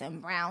eyes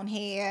and brown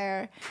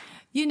hair,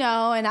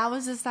 and I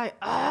was just like,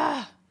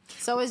 ugh.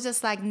 So it's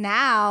just like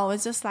now,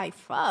 it's just like,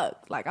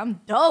 fuck. Like,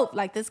 I'm dope.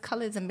 Like, this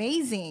color is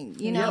amazing,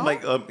 you know? Yeah,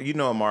 like,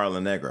 Amara La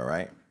Negra,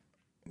 right?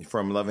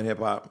 From Love and Hip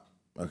Hop?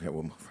 Okay,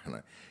 well,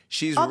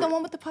 she's... the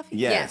one with the puffy?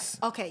 Yes.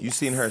 Okay, You've yes.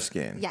 seen her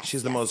skin. Yes,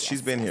 She's the yes, most... yes,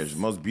 she's been yes. here. She's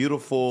the most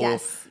beautiful,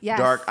 Yes,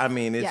 dark... I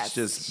mean, it's yes.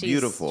 just she's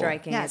beautiful.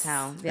 striking Yes. as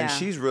hell. Yeah. And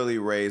she's really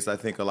raised, I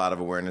think, a lot of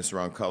awareness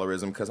around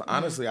colorism. Because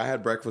honestly, I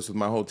had breakfast with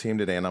my whole team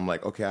today, and I'm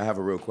like, okay, I have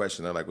a real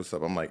question. They're like, what's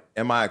up? I'm like,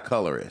 am I a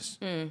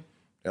colorist?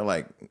 They're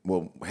like,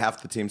 well,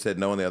 half the team said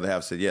no, and the other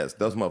half said yes.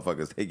 Those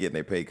motherfuckers, they getting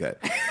their pay cut.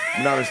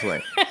 I'm not just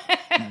playing.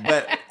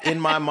 But in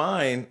my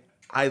mind,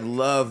 I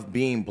love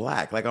being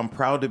black. Like, I'm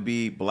proud to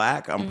be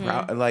black. I'm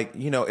proud. Like,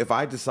 if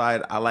I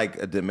decide I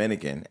like a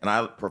Dominican, and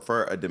I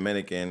prefer a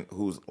Dominican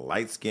who's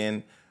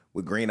light-skinned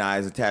with green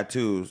eyes and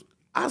tattoos,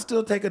 I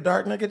still take a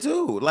dark nigga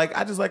too. Like,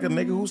 I just like a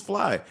nigga who's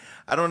fly.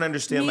 I don't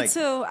understand. Me like,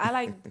 too.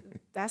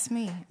 That's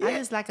me. I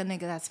just like a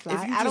nigga that's fly.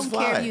 If you I just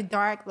don't care fly. if you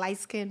dark, light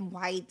skin,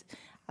 white.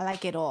 I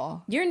like it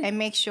all. And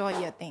make sure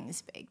your thing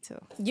is big too.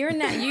 You're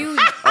not you.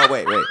 Oh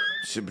wait.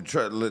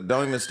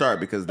 Don't even start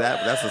because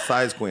that's a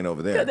size queen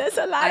over there. There's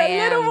a lot I of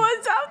little am.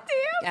 ones out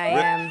there. I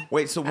am.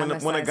 Wait, so when I'm a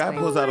size guy queen.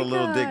 pulls out a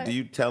little dick, God. do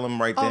you tell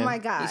him right Oh then? my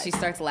God. She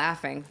starts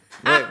laughing.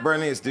 Wait,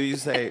 Bernice, do you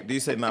say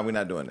nah, we're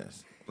not doing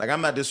this? Like,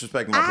 I'm not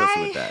disrespecting my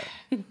pussy with that.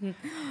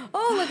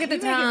 Oh, look at the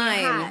You're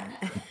making me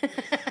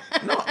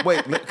time. No,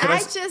 wait. Can I I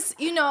just,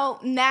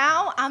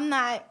 now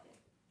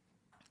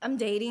I'm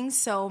dating,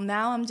 so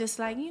now I'm just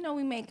like,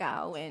 we make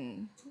out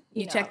and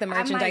You check the I might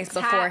merchandise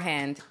tap-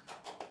 beforehand.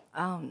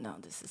 Oh no,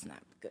 this is not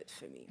good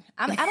for me.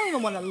 I don't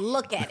even want to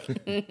look at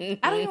it.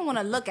 I don't even want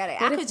to look at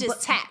it. I could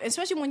just tap,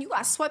 especially when you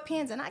got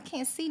sweatpants and I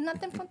can't see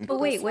nothing from. But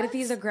wait, what if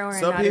he's a grower and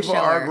Some not a people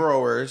shower? are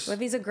growers. What if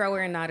he's a grower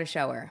and not a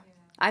shower?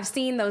 I've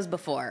seen those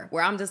before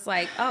where I'm just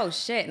like, oh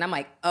shit. And I'm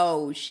like,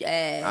 oh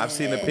shit. I've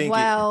seen the pinky.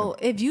 Well,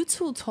 if you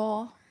too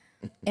tall,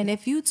 and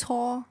if you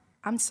tall,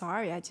 I'm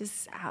sorry. I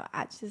just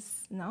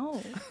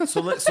no. So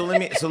let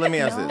me ask this. So let me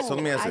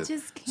ask I this.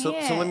 just So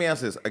can't. let me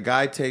ask this. A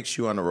guy takes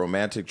you on a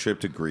romantic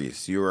trip to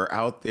Greece. You are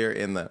out there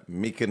in the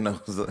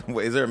Mykonos.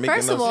 Wait, is there a Mykonos?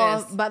 First of all,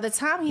 Yes. by the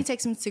time he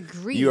takes him to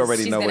Greece, You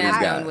already She's know gonna what he's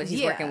have got. known what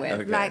he's working with.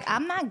 Okay. Like,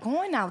 I'm not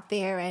going out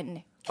there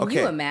and Can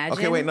you imagine?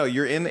 Okay, wait, no.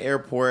 You're in the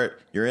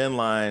airport. You're in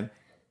line.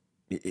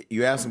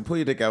 You ask him, pull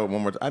your dick out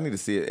one more time. I need to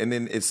see it. And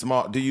then it's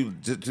small. Do you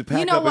to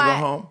pack up and go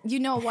home? You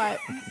know what?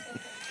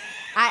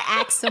 I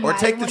asked somebody. Or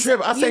take the once-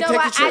 trip. I say you know take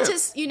what? the trip. I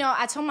just,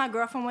 I told my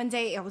girlfriend one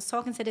day, I was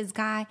talking to this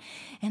guy,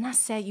 and I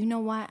said, you know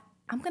what?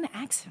 I'm going to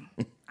ask him.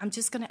 I'm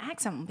just going to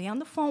ask him. Be on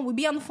the phone. We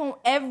be on the phone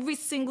every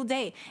single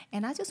day.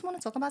 And I just want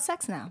to talk about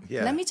sex now.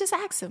 Yeah. Let me just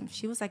ask him.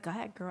 She was like, go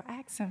ahead, girl,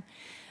 ask him.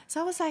 So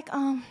I was like,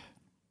 I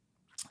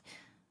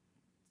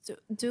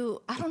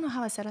don't know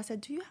how I said. I said,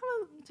 do you have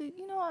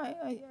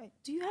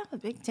a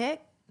big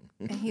dick?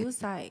 And he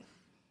was like,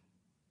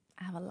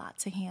 I have a lot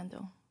to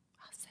handle.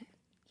 I said,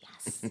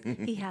 yes,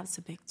 he has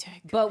a big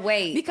dick. But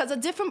wait, Because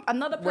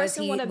another was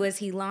person he would have. was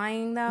he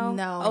lying though?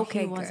 No,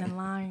 okay, he good. wasn't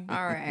lying.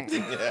 All right.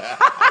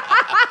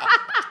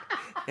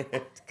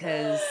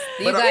 Because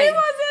you But, got He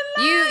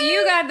wasn't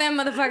you got them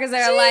motherfuckers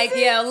that are like,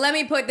 Jesus. yo, let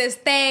me put this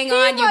thing He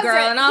on you, girl,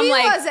 wasn't- and I'm he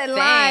like, wasn't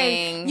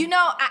dang. lying.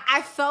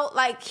 I felt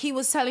like he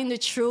was telling the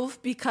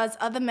truth because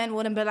other men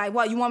wouldn't be like,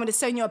 "What? You want me to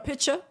send you a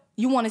picture?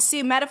 You want to see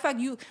it? Matter of fact,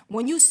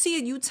 when you see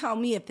it, you tell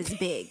me if it's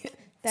big."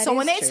 That So is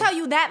when they true. tell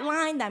you that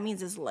line, that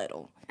means it's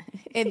little.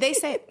 If they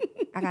say,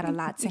 "I got a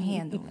lot to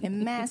handle,"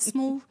 and mad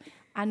smooth,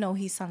 I know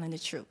he's telling the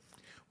truth.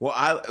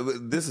 Well,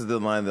 this is the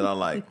line that I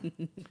like.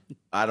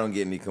 I don't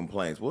get any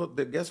complaints. Well,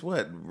 guess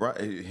what? Right,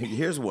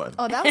 here's one.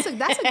 Oh, that's a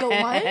good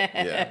one.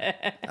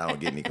 Yeah, I don't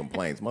get any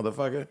complaints,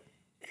 motherfucker.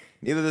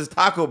 Neither does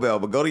Taco Bell,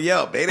 but go to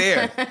Yelp. They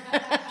there.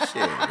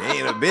 Shit,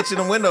 ain't a bitch in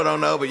the window don't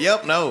know, but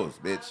Yelp knows,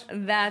 bitch.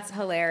 That's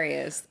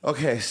hilarious.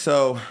 Okay,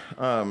 so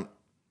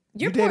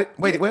You dated?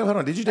 Wait, hold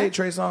on. Did you date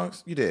Trey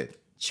Songz? You did.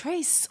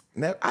 Trace.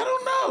 I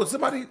don't know.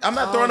 Somebody. I'm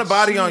not throwing a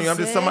body on you. I'm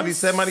just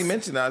somebody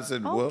mentioned it. I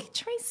said, Oh, well,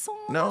 Trey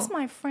Songz. no. That's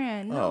my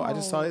friend. oh, No. I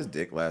just saw his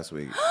dick last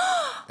week.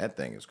 That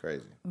thing is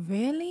crazy.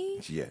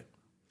 Really? Yeah.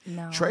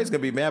 No. Trey's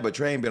gonna be mad, but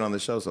Trey ain't been on the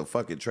show, so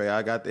fuck it, Trey.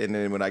 I got and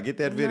then when I get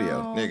that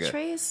video, No, nigga.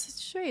 Trey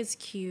is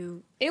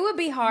cute. It would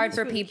be hard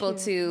for people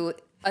to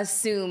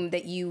assume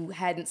that you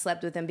hadn't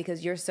slept with him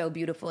because you're so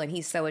beautiful and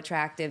he's so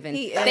attractive, and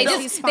He they is.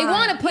 just He's they fine.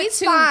 want to put He's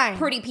two fine.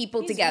 pretty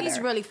people together. He's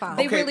really fine.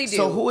 They Okay, really do.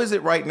 So who is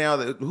it right now?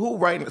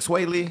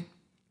 Sway Lee?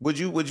 Would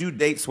you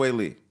date Sway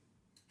Lee?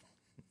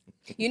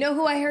 You know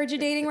who I heard you're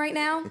dating right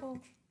now?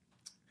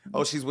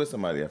 Oh, she's with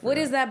somebody. I What forgot.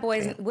 is that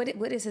boy's?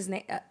 What is his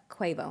name?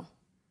 Quavo.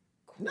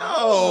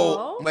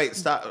 No. Wait,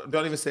 stop.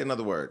 Don't even say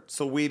another word.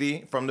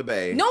 Sweetie from the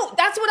Bay. No,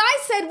 that's what I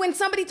said when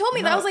somebody told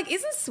me that. I No. was like,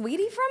 "Isn't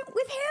Sweetie from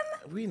with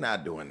him?" We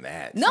not doing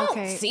that. No,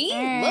 Okay. see,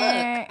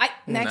 look,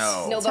 Next.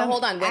 No. no, but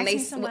hold on. Ask me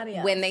somebody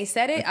else. When they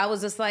said it, I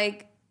was just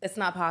like, "It's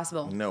not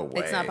possible. No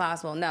It's not way.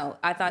 possible. No,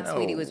 I thought No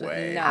Sweetie was with.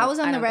 way. No, I was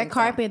on the don't red think so.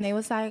 carpet and they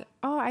was like,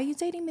 "Oh, are you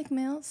dating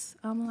McMills?"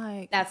 I'm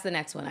like, That's the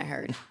next one I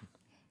heard.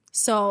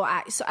 so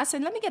I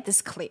said, let me get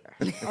this clear,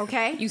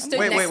 okay? You stood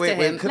Wait. next to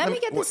him. Can, Let me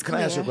get this Can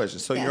I ask you a clear. question?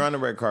 So Yeah. you're on the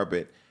red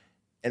carpet,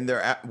 and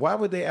why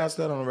would they ask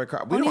that on the red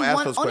carpet? We only don't ask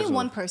one, those only questions.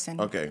 one person.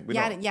 Okay.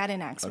 Y'all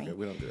didn't ask me. Okay,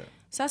 we don't do that.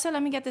 So I said,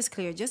 let me get this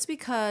clear. Just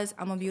because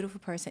I'm a beautiful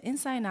person,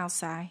 inside and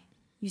outside,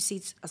 you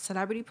see a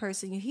celebrity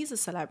person, he's a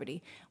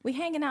celebrity. We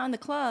hanging out in the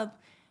club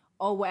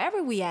or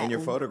wherever we at. And you're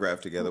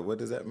photographed together. What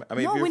does that mean? I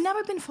mean, No, if you're- we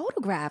never been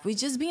photographed. We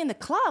just be in the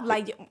club.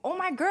 Like, all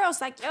my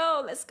girls, like,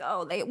 yo, let's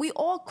go. Like, we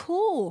all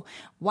cool.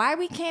 Why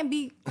we can't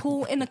be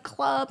cool in the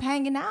club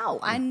hanging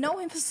out? I know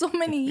him for so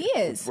many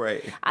years.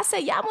 Right. I said,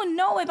 y'all will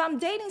know if I'm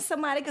dating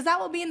somebody because I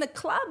will be in the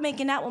club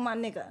making out with my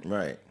nigga.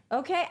 Right.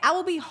 Okay? I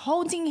will be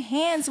holding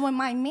hands with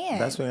my man.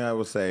 That's when I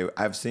will say,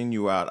 I've seen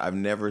you out. I've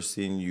never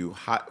seen you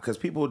hide, because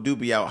people do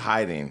be out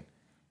hiding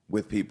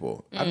with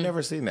people. I've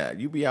never seen that.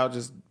 You be out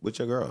just with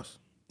your girls.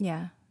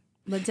 Yeah.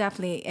 But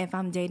definitely, if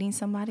I'm dating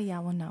somebody,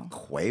 y'all will know.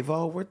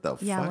 Quavo, what the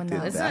Yeah, I fuck would did know.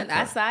 that Listen,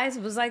 that come? size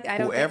was like I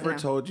don't. Whoever think,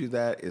 no. told you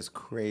that is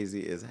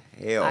crazy as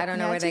hell. I don't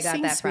know Yeah, where I they just got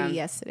seen that Sweetie from.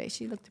 yesterday.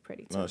 She looked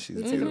pretty too. No, she's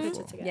We took a picture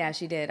beautiful. together. Yeah,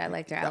 she did. I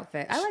liked her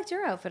outfit. I liked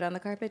your outfit on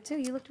the carpet too.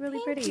 You looked really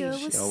Thank pretty. you.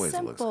 It was always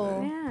looks simple.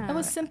 good. Yeah. It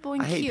was simple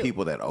and I hate cute.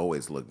 people that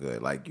always look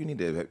good. Like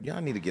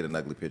y'all need to get an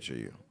ugly picture of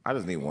you. I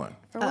just need one.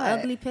 An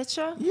ugly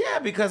picture? Yeah,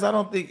 because I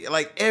don't think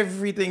like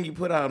everything you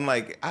put out. I'm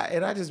like,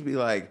 I just be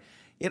like,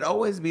 it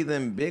always be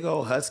them big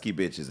old husky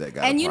bitches that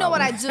got. And a you know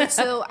what I problem.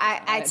 do too?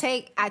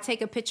 I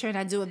take a picture and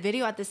I do a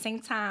video at the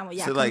same time. Where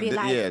y'all So can like, be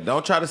like, yeah,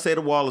 don't try to say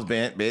the wall is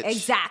bent, bitch.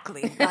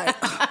 exactly. Like,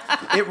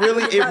 It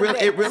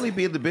really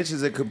be the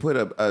bitches that could put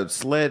a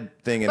sled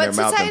thing in but their to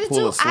mouth tell and you the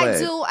pull a truth, I sled.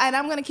 do, and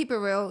I'm gonna keep it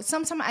real.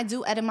 Sometimes I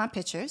do edit my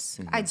pictures.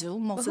 I do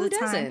most But of the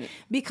who time doesn't?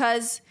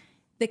 because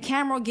the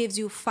camera gives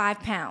you 5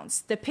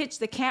 pounds. The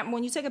camera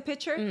when you take a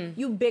picture,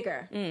 you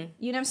bigger. You know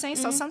what I'm saying?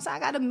 So sometimes I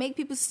gotta make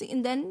people see,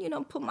 and then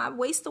put my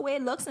waist the way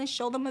it looks and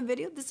show them a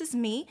video. This is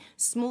me.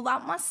 Smooth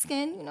out my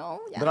skin. Y'all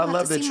But I don't have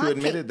love to that see you my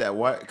admitted cake. that.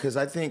 Why? Because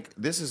I think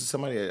this is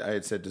somebody I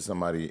had said to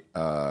somebody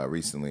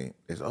recently.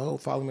 Is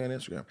follow me on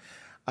Instagram.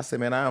 I said,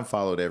 man, I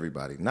unfollowed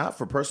everybody, not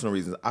for personal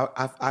reasons.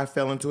 I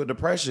fell into a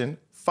depression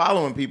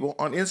following people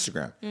on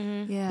Instagram.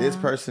 Yeah. This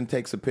person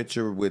takes a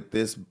picture with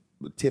this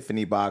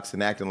Tiffany box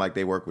and acting like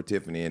they work with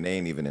Tiffany, and they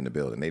ain't even in the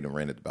building. They done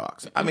rented the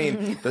box. I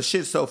mean, the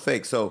shit's so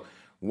fake. So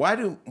why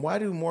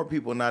do more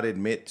people not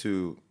admit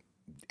to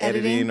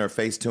editing or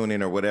face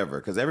tuning or whatever?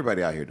 Because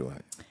everybody out here doing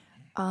it.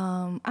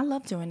 I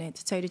love doing it.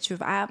 To tell you the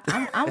truth,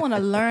 I want to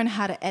learn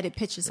how to edit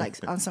pictures like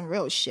on some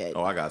real shit.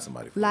 Oh, I got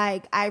somebody. For you.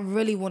 Like I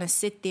really want to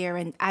sit there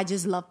and I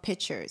just love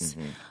pictures.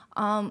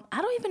 I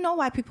don't even know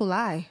why people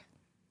lie.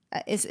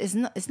 It's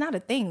not a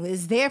thing.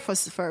 It's there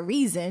for a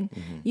reason,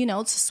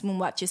 to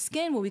smooth out your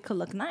skin where we could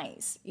look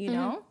nice, you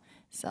know.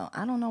 So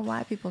I don't know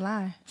why people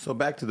lie. So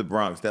back to the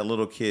Bronx, that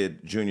little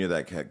kid, Junior,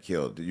 that got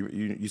killed.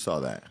 You saw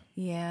that?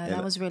 Yeah,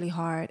 that was really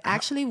hard.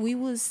 Actually,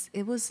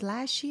 it was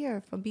last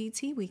year for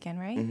BET weekend,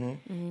 right?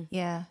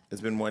 Yeah.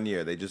 It's been 1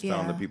 year. They just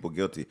found the Yeah. people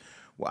guilty.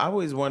 Well, I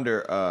always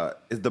wonder,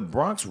 is the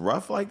Bronx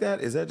rough like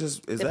that? Is that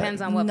just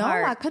Depends on what No,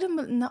 part. I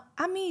couldn't. No,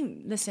 I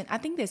mean, listen. I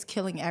think there's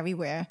killing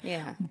everywhere.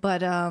 Yeah.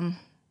 But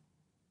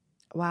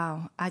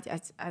wow, I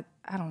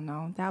don't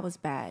know. That was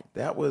bad.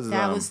 That was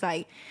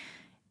like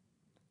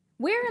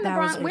Where in the That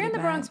Bronx? was Where in really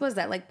the Bronx bad. was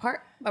that? Like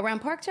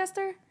around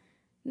Parkchester?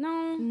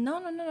 No.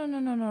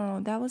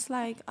 no. That was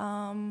like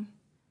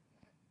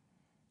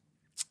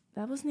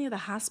that was near the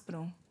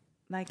hospital,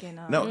 like in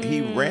no.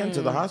 He ran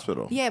to the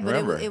hospital. yeah, but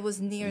remember? it was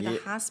near the Yeah.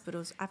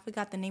 hospitals. I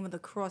forgot the name of the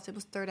cross. It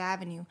was 3rd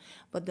Avenue,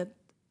 but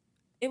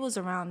it was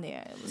around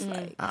there. It was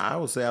like. I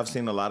would say I've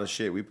seen a lot of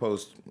shit. We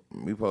post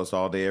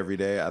all day, every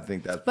day. I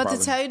think that's But probably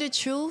to tell you the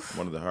truth,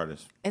 one of the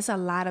hardest. it's a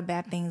lot of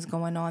bad things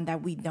going on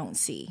that we don't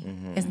see.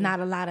 Mm-hmm. It's not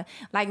a lot of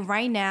like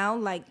right now,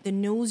 like the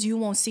news, you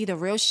won't see the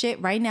real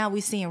shit. Right now,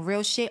 we're seeing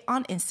real shit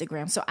on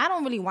Instagram. So I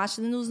don't really watch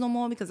the news no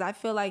more because I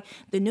feel like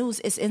the news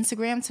is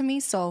Instagram to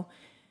me. So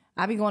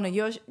I be going to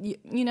your, you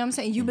know what I'm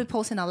saying? You've been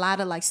posting a lot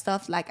of like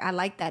stuff. Like I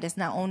like that. It's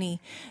not only,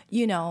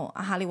 you know,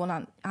 Hollywood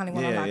on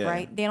Unlocked, yeah.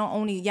 right? Y'all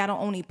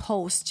don't only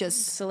post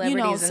just Celebrities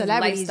you know, and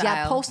celebrities. Y'all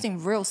lifestyle.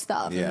 posting real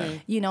stuff. Yeah.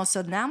 Mhm. You know,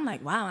 so now I'm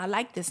like, wow, I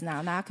like this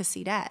now. Now I can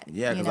see that.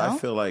 Yeah, you because know? I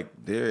feel like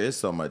there is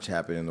so much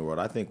happening in the world.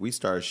 I think we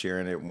started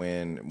sharing it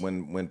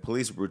when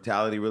police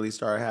brutality really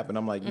started happening.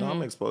 I'm like, no, I'm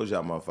gonna expose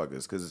y'all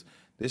motherfuckers because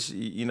this,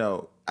 you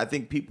know, I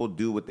think people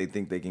do what they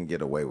think they can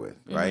get away with,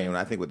 right? And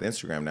I think with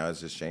Instagram now, it's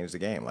just changed the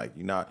game. Like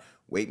you're not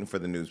waiting for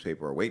the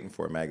newspaper or waiting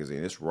for a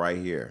magazine. It's right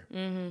here.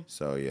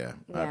 So yeah,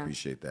 I Yeah.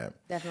 appreciate that.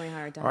 Definitely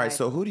hard to All right, hide.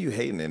 so who do you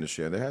hate in the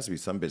industry? There has to be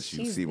some bitch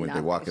you She's see when they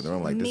not- walk in the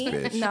room like Me?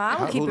 this bitch. No, I How-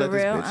 don't who keep it let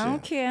this real. bitch I in?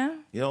 don't care.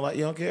 You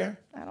don't care?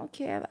 I don't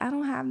care. I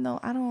don't have no.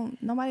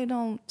 Nobody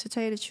don't. To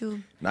tell you the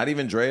truth, Not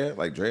even Drea.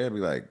 Like Drea be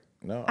like,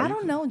 no. I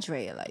don't know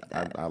Drea like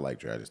that. I like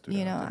Drea. I just do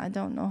You that. know, I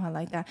don't know her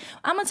like that.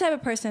 I'm a type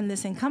of person,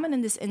 listen, coming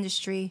in this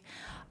industry,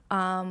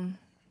 I'm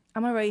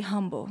a very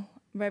humble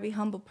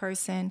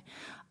person.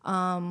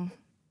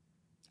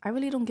 I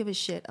really don't give a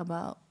shit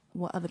about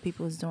what other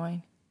people is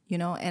doing, you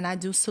know, and I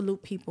do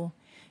salute people,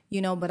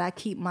 you know, but I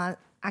keep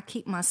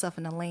myself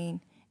in a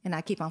lane. And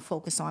I keep on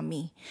focused on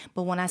me.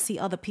 But when I see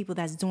other people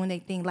that's doing their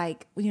thing,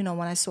 like, you know,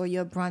 when I saw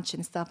your brunch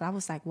and stuff, I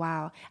was like,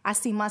 wow, I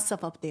see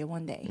myself up there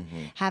one day,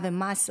 having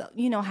my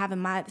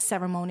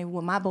ceremony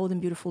with my Bold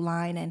and Beautiful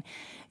line and,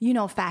 you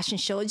know, fashion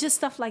show, just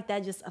stuff like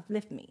that just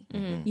uplift me,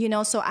 you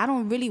know? So I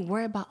don't really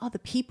worry about other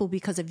people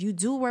because if you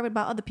do worry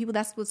about other people,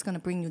 that's what's going to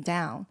bring you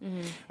down.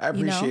 I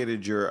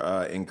appreciated your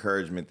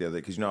encouragement the other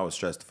day because, you know, I was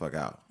stressed the fuck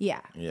out.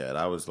 Yeah. Yeah, and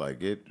I was like,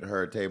 get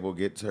her a table,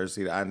 get her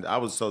seat. I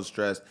was so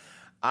stressed.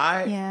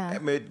 Yeah.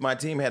 My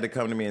team had to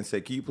come to me and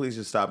say, can you please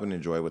just stop and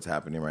enjoy what's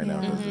happening right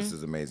now? Because this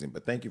is amazing.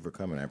 But thank you for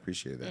coming. I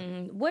appreciate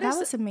that. What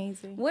was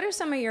amazing. What are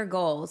some of your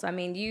goals? I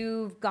mean,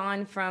 you've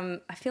gone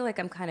from, I feel like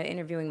I'm kind of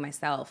interviewing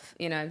myself,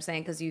 you know what I'm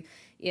saying? Because you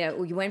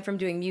went from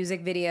doing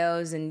music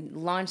videos and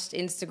launched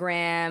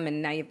Instagram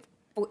and now you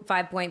have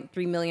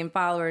 5.3 million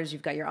followers.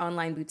 You've got your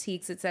online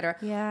boutiques, etc.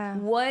 Yeah.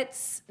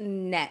 What's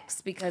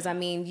next? Because I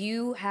mean,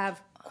 you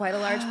have quite a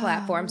large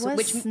platform, so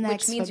What's which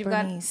next means for you've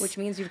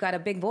Bernice? got a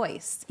big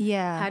voice.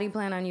 Yeah. How do you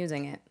plan on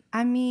using it?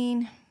 I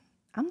mean,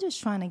 I'm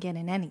just trying to get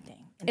in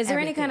anything. in Is there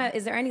everything.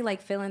 is there any like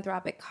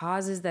philanthropic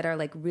causes that are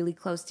like really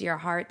close to your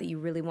heart that you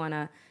really want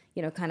to,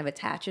 you know, kind of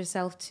attach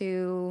yourself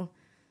to?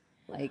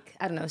 Like,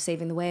 I don't know,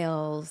 saving the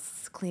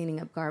whales,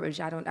 cleaning up garbage.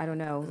 I don't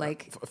know.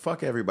 Like,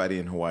 Fuck everybody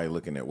in Hawaii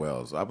looking at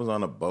whales. I was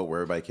on a boat where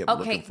everybody kept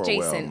looking for a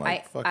whale. Jason, I'm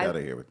like, fuck out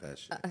of here with that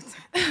shit.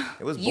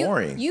 It was you,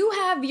 boring. you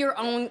have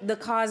the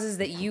causes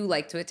that you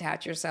like to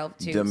attach yourself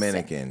to.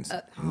 Dominicans,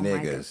 oh my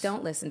God, niggas.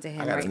 don't listen to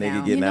him I got right a nigga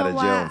now. getting You out know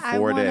of jail in why? I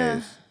 4 wanna-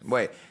 days.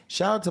 Wait,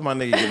 shout out to my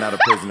nigga getting out of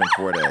prison in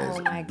 4 days.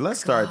 Oh my Let's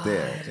start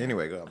there.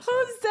 Anyway, go. I'm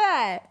sorry. Who's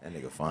that? That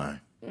nigga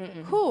fine.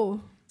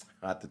 Who?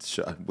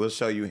 We'll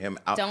show you him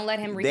out. Don't let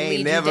him They lead ain't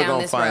you never down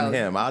gonna this find road.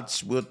 him. I'll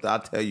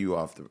tell you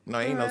off the. No,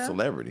 he ain't no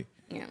celebrity.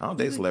 Yeah. I don't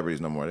date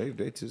celebrities no more.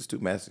 They just too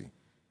messy.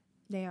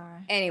 They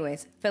are.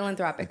 Anyways,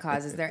 philanthropic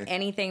causes. Is there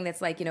anything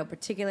that's like, you know,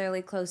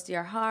 particularly close to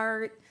your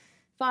heart?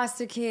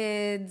 Foster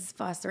kids,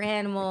 foster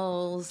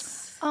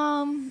animals.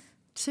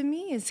 To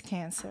me, it's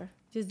cancer.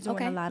 Just doing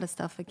Okay. a lot of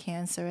stuff for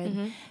cancer,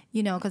 and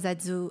you know, because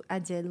I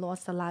did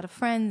lost a lot of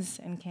friends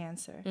in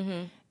cancer.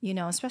 You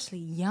know, especially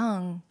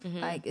young.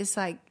 Like it's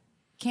like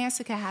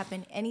cancer can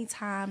happen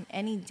anytime,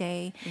 any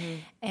day,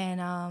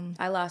 and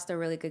I lost a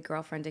really good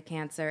girlfriend to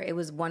cancer. It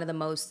was one of the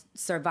most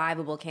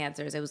survivable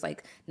cancers. It was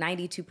like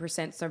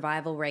 92%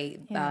 survival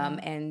rate. Yeah.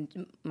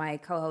 And my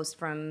co-host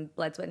from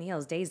Blood, Sweat, and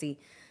Heels, Daisy,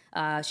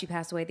 she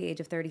passed away at the age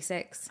of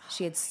 36.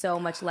 She had so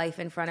much life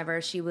in front of her.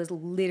 She was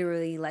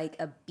literally like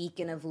a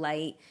beacon of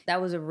light.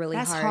 That was a really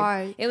That's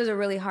hard. It was a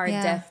really hard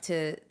Yeah. death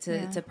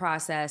to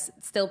process.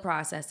 Still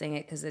processing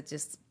it because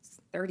it's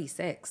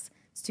 36.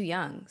 It's too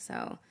young.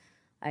 So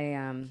I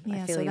yeah.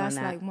 feel So you on that's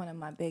that. like one of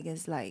my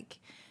biggest, like,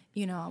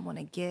 you know, I want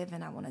to give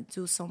and I want to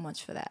do so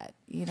much for that.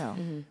 You know.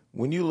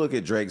 When you look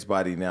at Drake's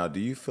body now,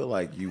 do you feel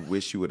like you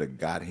wish you would have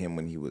got him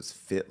when he was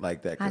fit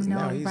like that? I Because know,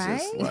 now he's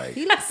right? just like.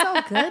 He looks so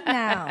good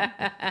now.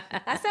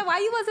 I said, why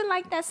you wasn't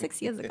like that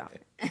 6 years ago?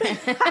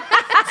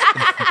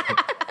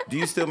 Do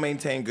you still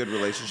maintain good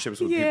relationships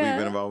with people you've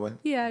been involved with?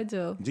 Yeah, I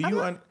do. Do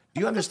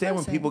you understand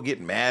when person. people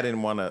get mad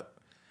and want to?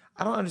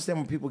 I don't understand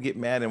when people get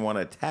mad and want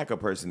to attack a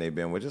person they've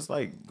been with. Just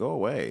like go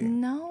away.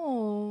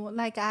 No,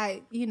 like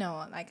I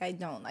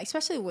don't. Like,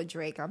 especially with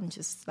Drake, I'm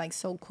just like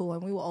so cool,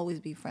 and we will always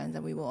be friends,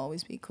 and we will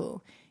always be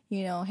cool.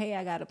 You know, hey,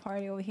 I got a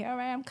party over here. All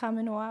right, I'm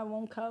coming, or I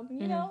won't come.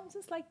 You know,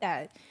 just like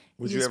that.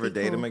 Would you just ever be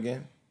date cool. him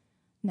again?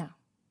 No,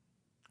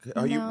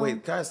 Are you? No.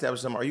 Wait, can I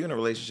establish something? Are you in a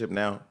relationship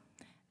now?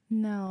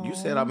 no. You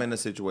said I'm in a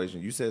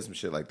situation. You said some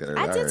shit like that earlier.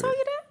 I did heard tell it.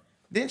 you that.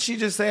 Didn't she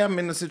just say I'm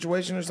in a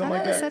situation or something I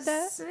like never that? said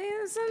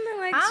that. Something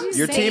like I'm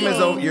Your team is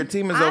single. over. Your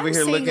team is I'm over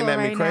here looking single at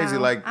me right crazy. now.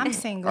 Like I'm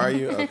single. Are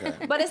you okay?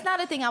 But it's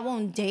not a thing. I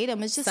won't date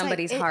him. It's just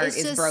Somebody's like, heart it's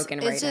is just, broken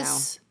right it's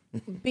just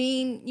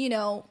being, you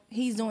know,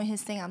 he's doing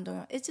his thing. I'm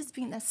doing. It's just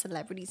being that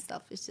celebrity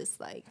stuff. It's just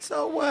like,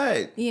 So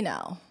what? you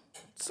know.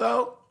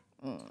 So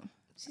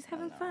she's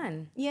having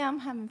fun. Yeah, I'm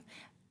having.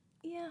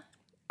 Yeah,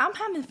 I'm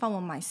having fun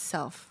with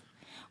myself,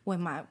 with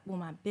my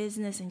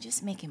business and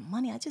just making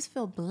money. I just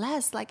feel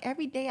blessed. Like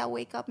every day I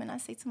wake up and I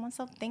say to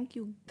myself, thank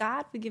you,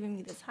 God, for giving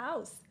me this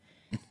house.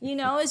 You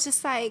know, it's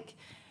just like,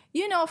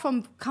 you know,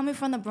 from coming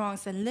from the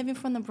Bronx and living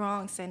from the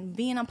Bronx and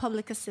being on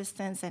public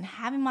assistance and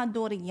having my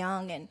daughter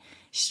young and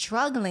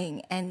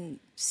struggling and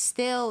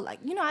still, like,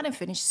 you know, I didn't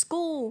finish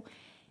school.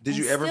 Did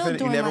you and ever still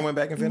finish? You doing never my- went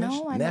back and finished?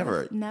 No, I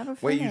never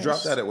finished. Wait, you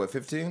dropped out at what,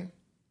 15?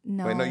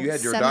 No. Wait, no, you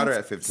had your daughter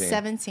at 15.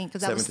 17,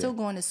 because I was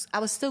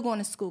 17. still going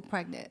to school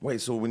pregnant.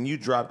 Wait, so when you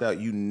dropped out,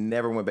 you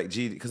never went back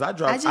GED? Because I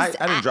dropped. I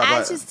didn't drop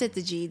out. I just did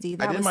the GED.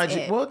 That I did was my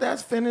it. Well,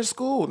 that's finished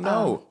school.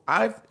 No,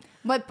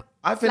 But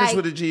I finished like,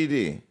 with a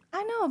GED.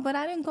 I know, but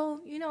I didn't go.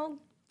 You know,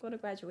 go to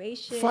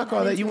graduation. Fuck I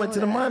all that. didn't You do went to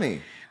all the that.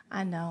 money.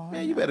 I know.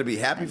 Man, you better be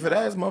happy for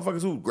that. It's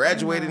motherfuckers who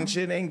graduated and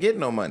shit ain't getting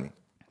no money.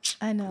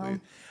 I know.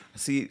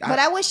 See, But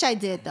I wish I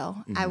did though.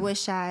 Mm-hmm. I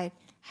wish I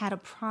had a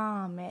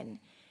prom and,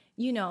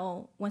 you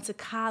know, went to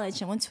college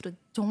and went to the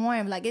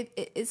dorm. Like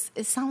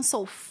it sounds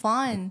so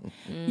fun.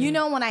 You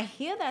know, when I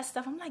hear that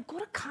stuff, I'm like, go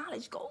to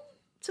college, go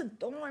to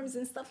dorms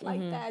and stuff like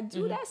that.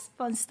 Do that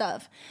fun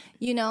stuff.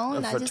 You know,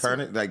 and a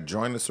fraternity, like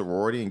join the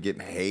sorority and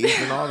getting hazed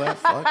and all that.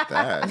 Fuck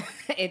that.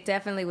 It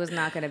definitely was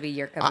not going to be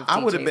your cup of tea. I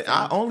would have been.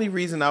 Jason. Only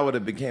reason I would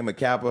have became a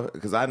Kappa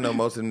because I know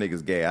most of them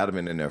niggas gay. I'd have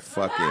been in there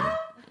fucking.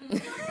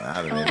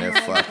 I'd have been in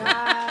there fucking.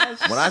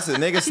 When I said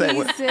niggas say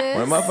when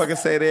motherfuckers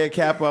say they're a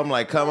Kappa, I'm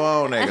like, come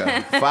on,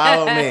 nigga,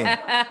 follow me.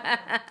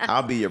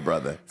 I'll be your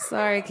brother.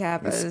 Sorry,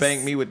 Kappas.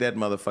 Spank me with that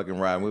motherfucking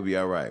ride, and we'll be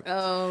all right.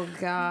 Oh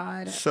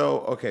God. So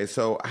okay,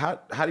 so how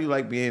do you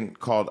like being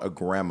called a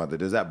grandmother?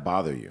 Does that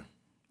bother you?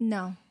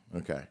 No.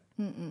 Okay.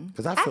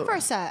 Because I At feel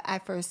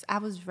first, I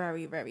was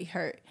very, very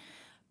hurt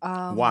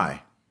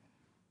why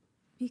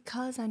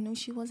because I knew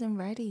she wasn't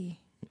ready.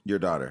 your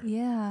daughter.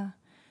 Yeah.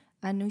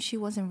 I knew she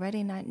wasn't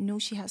ready, and I knew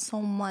she had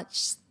so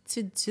much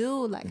to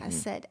do. Like I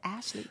said,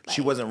 Ashley. Like,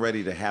 She wasn't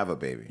ready to have a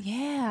baby.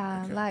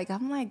 Yeah. Like,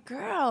 I'm like,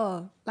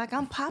 girl, like,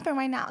 I'm popping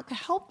right now. I could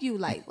help you.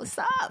 Like, what's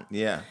up?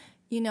 Yeah.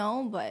 You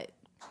know, but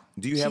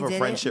Do you She have a did it.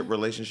 friendship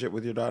relationship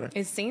with your daughter?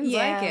 It seems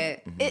yeah.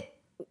 like it.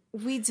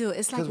 We do.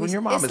 It's like Because when we-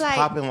 your mom it's is like,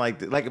 popping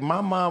like if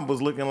my mom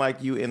was looking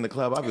like you in the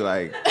club, I'd be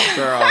like,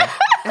 girl,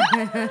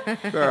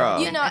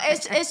 girl. you know,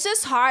 it's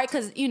just hard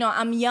because, you know,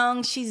 I'm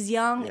young, she's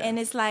young, and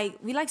it's like,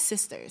 we like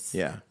sisters.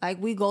 Yeah. Like,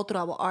 we go through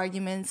our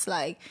arguments,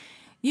 like,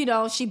 you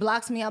know, she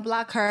blocks me, I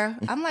block her.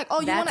 I'm like,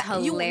 oh, you That's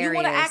want to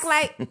hilarious. act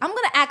like, I'm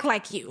going to act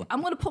like you. I'm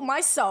going to put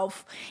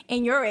myself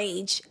in your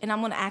age, and I'm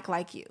going to act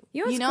like you.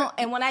 You know what's You know?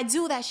 And when I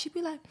do that, she'd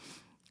be like,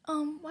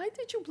 why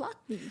did you block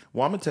me?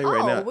 Well, I'm gonna tell you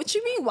right now. What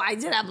you mean? Why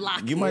did I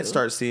block you? You might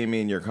start seeing me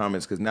in your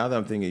comments because now that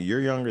I'm thinking you're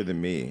younger than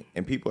me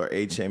and people are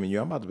age shaming you,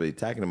 I'm about to be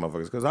attacking the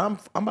motherfuckers because I'm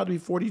about to be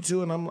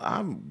 42 and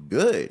I'm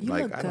good. You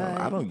like look I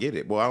good. don't get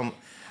it. Well,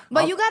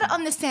 But you got to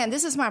understand,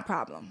 this is my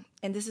problem.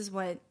 And this is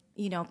what,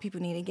 you know,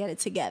 people need to get it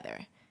together.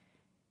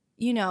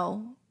 You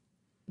know,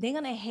 they're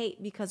going to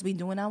hate because we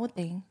doing our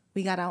thing.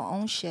 We got our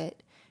own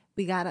shit.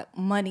 We got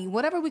money,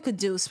 whatever we could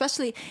do.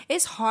 Especially,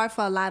 it's hard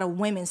for a lot of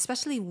women,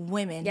 especially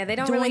women. Yeah, they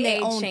don't doing really their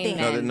age own shame thing.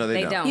 men. No,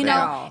 they don't. You You at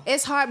know, all.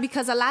 it's hard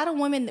because a lot of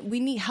women,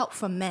 we need help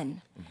from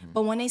men.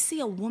 But when they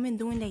see a woman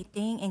doing their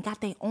thing and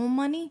got their own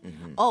money,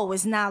 oh,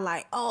 it's not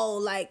like,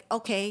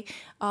 okay,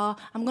 I'm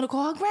going to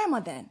call her grandma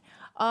then.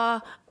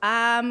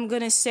 I'm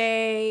going to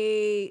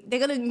say, they're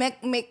going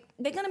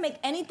to make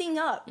anything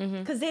up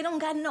because they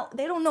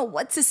don't know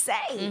what to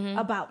say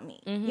about me.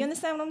 You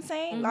understand what I'm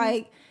saying?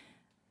 Like,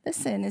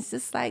 listen, it's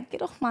just like,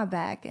 get off my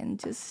back and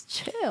just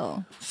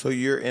chill. So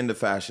you're into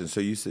fashion. So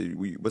you said,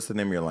 what's the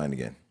name of your line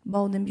again?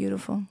 Bold and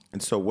beautiful.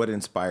 And so what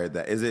inspired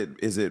that? Is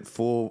it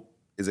full?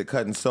 Is it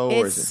cut and sew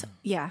or is It's, it?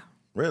 yeah.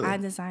 Really? I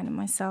designed it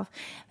myself.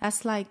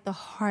 That's like the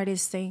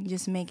hardest thing,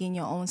 just making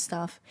your own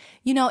stuff.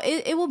 You know,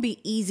 it will be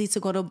easy to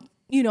go to,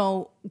 you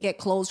know, get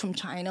clothes from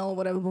China or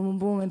whatever, boom, boom,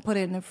 boom, and put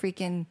it in a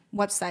freaking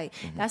website.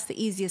 That's the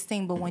easiest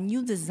thing. But when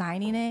you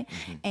designing it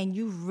and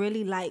you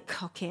really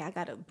like, okay, I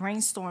got to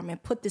brainstorm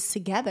and put this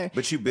together.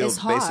 But you build it's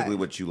hard. basically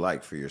what you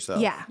like for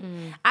yourself. Yeah.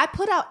 I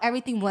put out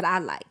everything what I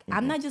like.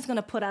 I'm not just going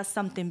to put out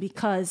something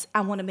because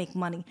I want to make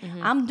money.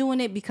 I'm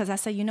doing it because I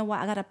say, you know what?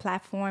 I got a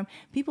platform.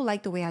 People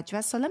like the way I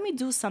dress. So let me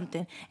do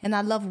something. And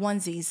I love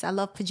onesies. I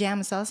love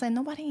pajamas. So I was like,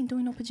 nobody ain't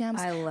doing no pajamas.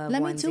 I love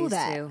Let me do onesies,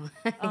 that. too.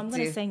 I'm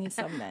going do. to send you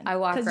something. I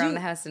walk 'Cause around you- the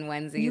house in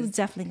onesies. You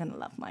definitely going to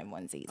love my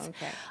onesies.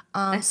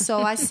 Okay.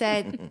 So I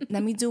said,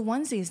 let me do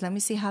onesies. Let me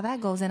see how that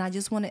goes. And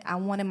I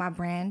wanted my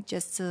brand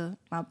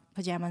my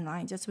pajama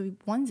line just to be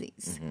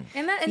onesies.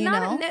 And You a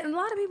know?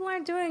 lot of people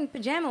aren't doing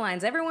pajama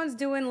lines. Everyone's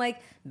doing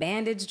like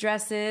bandage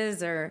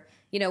dresses or,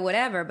 you know,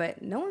 whatever,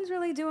 but no one's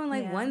really doing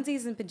like Yeah.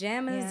 onesies and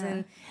pajamas Yeah.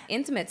 and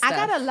intimate stuff.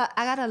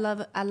 I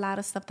got a lot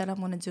of stuff that I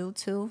want to do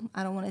too.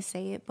 I don't want to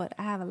say it, but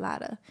I have a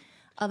lot of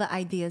other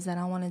ideas that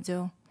I want to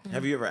do.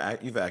 Have you ever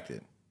you've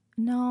acted?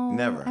 No,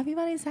 Never.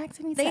 Everybody's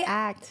asking me They to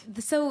act.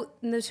 So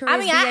Notorious I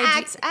mean,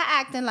 B.I.G. I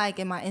act in like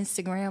in my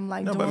Instagram,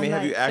 like No, doing but I mean,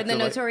 have like, you But acted the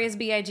like? Notorious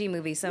B.I.G.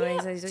 movie. Somebody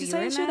Yeah, says to you tell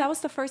were you in the truth, that? that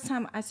was the first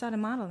time I started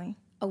modeling.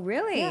 Oh,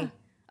 really? Yeah.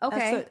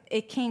 Okay.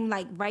 It came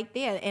like right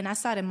there, and I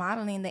started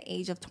modeling at the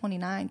age of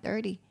 29,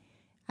 30.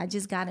 I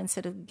just got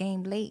into the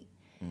game late,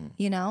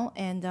 you know,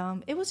 and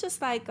it was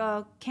just like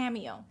a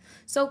cameo.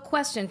 So,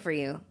 question for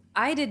you.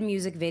 I did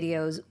music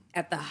videos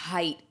at the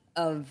height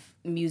of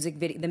the music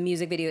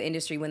video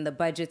industry when the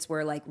budgets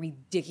were like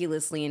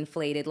ridiculously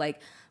inflated.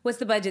 Like, what's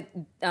the budget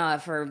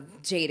for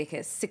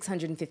Jadakiss?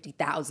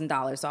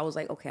 $650,000. So I was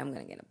like, okay, I'm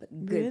gonna get a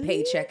good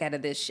paycheck out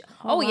of this.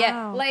 Oh yeah,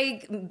 wow.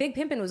 like Big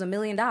Pimpin' was $1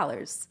 million.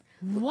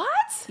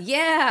 What?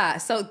 Yeah.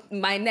 So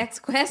my next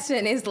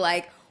question is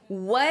like,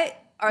 what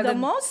are The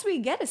most we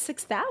get is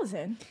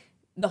 6,000.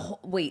 the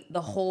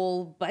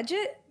whole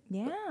budget?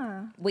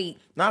 Yeah. Wait,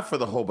 Not for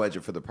the whole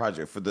budget for the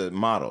project, for the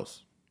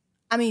models.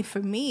 I mean, for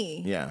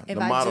me, Yeah, if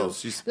the I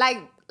models, do, she's-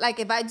 like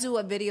if I do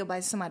a video by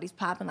somebody's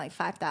popping like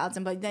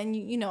 5,000, but then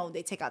you know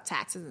they take out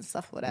taxes and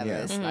stuff, whatever.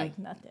 Yeah. It's like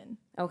nothing,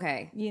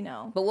 okay. you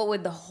know. But what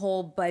would the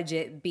whole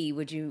budget be?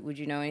 Would you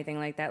know anything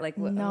like that? Like,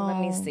 let me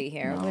No. see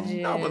here. Would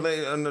you? No,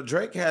 but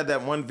Drake had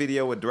that one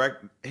video with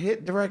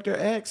Director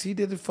X. He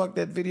did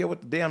that video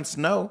with the damn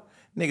snow.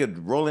 Nigga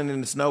rolling in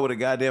the snow with a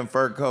goddamn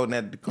fur coat in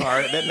that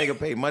car. That nigga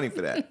paid money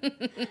for that.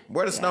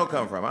 Where the snow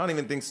come from? I don't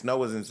even think snow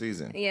was in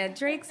season. Yeah,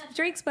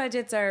 Drake's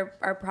budgets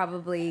are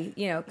probably,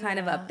 you know, kind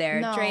of up there.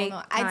 No, Drake, no.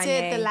 Kanye. I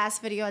did, the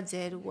last video I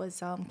did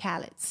was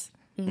Khaled's.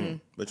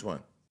 Which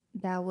one?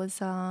 That was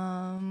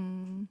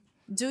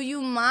Do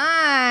You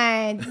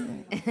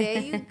Mind? There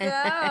you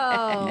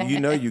go.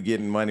 You know you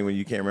getting money when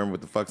you can't remember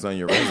what the fuck's on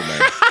your resume.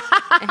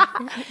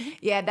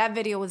 Yeah, that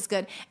video was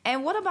good.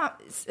 And what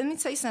about, let me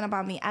tell you something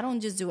about me. I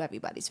don't just do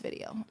everybody's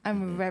video.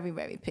 I'm very,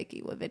 very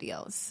picky with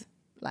videos.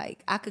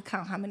 Like, I could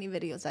count how many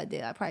videos I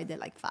did. I probably did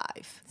like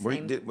 5.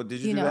 What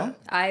did you You do know? that?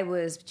 I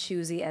was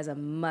choosy as a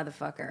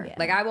motherfucker. Yeah.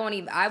 Like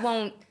I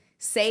won't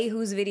say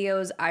whose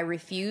videos I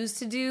refuse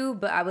to do,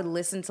 but I would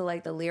listen to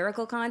like the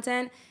lyrical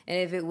content, and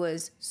if it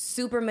was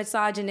super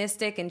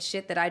misogynistic and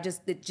shit that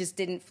it just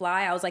didn't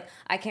fly, I was like,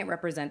 I can't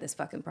represent this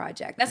fucking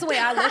project. That's the way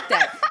I looked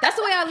at it. That's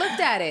the way I looked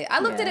at it. I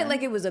looked at it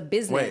like it was a Wait,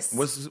 business.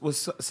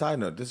 was side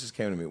note? This just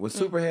came to me. Was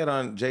Superhead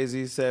on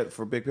Jay-Z set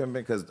for Big Pimpin'?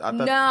 Because I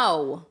thought.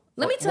 No.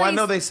 Let me tell Well, you. I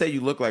know they say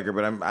you look like her,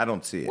 but I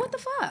don't see it. What the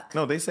fuck?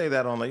 No, they say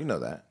that on. You know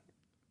that.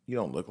 You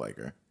don't look like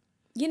her.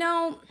 You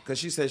know, Because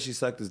she said she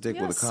sucked his dick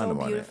You're with a so condom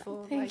on it.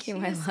 beautiful. Thank you,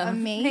 she's my love.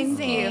 Amazing.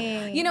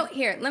 Thank you. You know,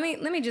 here, let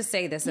me just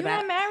say this You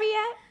about not married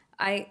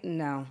yet?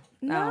 No.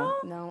 No?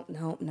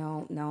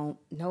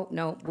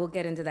 No. We'll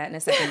get into that in a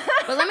second.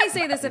 But let me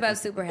say this about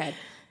Superhead.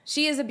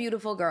 She is a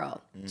beautiful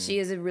girl. She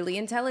is a really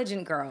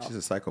intelligent girl. She's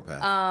a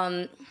psychopath.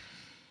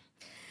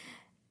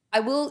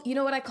 You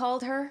know what I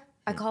called her?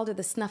 I called her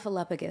the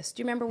Snuffleupagus.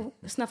 Do you remember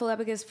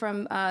Snuffleupagus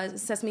from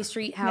Sesame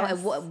Street? How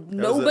Yes.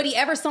 nobody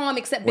ever saw him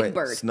except Big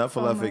Bird.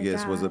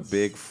 Snuffleupagus was a gosh.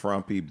 big,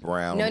 frumpy,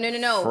 brown,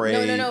 No.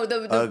 frayed,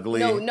 The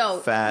ugly,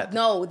 fat.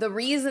 No, the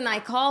reason I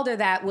called her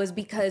that was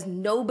because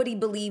nobody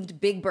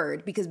believed Big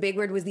Bird, because Big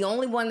Bird was the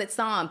only one that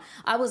saw him.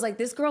 I was like,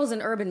 this girl's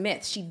an urban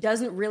myth. She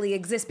doesn't really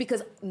exist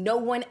because no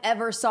one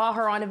ever saw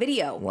her on a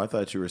video. Well, I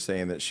thought you were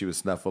saying that she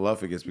was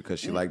Snuffleupagus because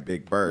she liked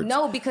big birds.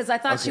 No, because I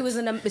thought she was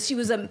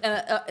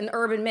an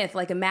urban myth,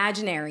 like imaginary.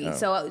 Oh.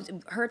 So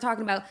her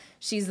talking about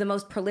she's the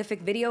most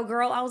prolific video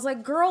girl. I was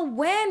like, girl,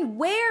 when,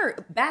 where,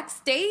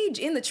 backstage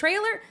in the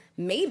trailer,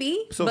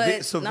 maybe,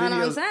 but not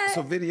on set.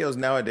 So videos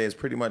nowadays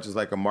pretty much is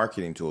like a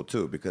marketing tool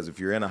too, because if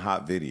you're in a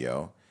hot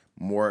video,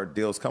 more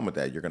deals come with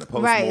that. You're going to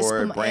post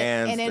more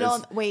brands. And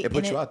it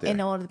puts you out there. It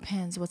all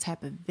depends what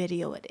type of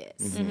video it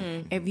is.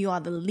 Mm-hmm. If you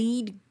are the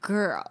lead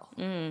girl,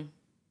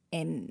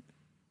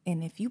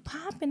 and if you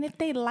pop, and if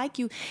they like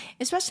you,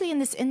 especially in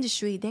this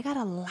industry, they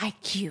gotta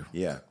like you.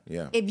 Yeah.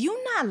 If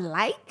you not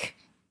like,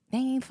 they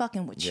ain't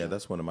fucking with you. Yeah,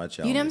 that's one of my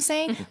challenges. You know what I'm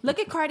saying? Look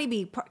at Cardi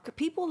B.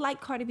 People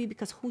like Cardi B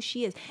because who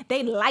she is.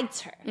 They liked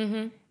her.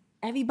 Mm-hmm.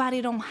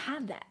 Everybody don't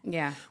have that.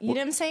 Yeah. You know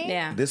what I'm saying?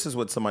 Yeah. This is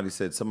what somebody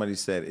said. Somebody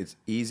said it's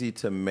easy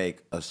to make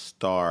a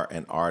star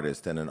an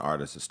artist than an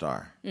artist a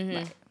star.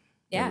 Mm-hmm.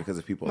 Yeah. Because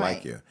if people Right.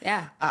 like you.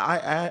 Yeah.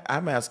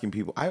 I'm asking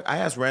people. I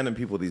ask random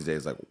people these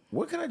days, like,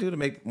 what can I do to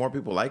make more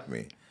people like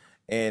me?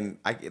 And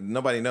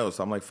nobody knows.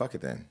 So I'm like, fuck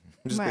it then.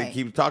 I'm just gonna Right.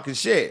 keep talking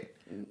shit.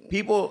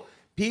 People.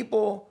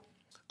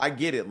 I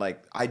get it.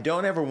 Like, I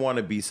don't ever want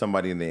to be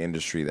somebody in the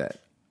industry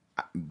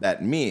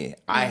that me.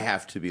 I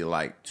have to be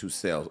like to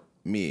sell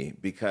me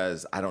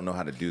because I don't know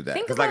how to do that.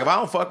 Think Because like if about-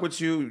 I don't fuck with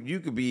you, you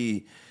could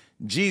be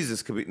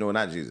Jesus. Could be no,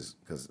 not Jesus,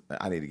 because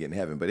I need to get in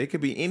heaven. But it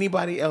could be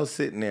anybody else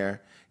sitting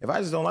there. If I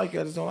just don't like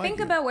you, I just don't like Think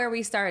you. about where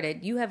we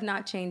started. You have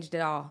not changed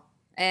at all.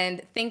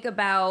 And think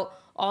about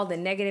all the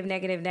negative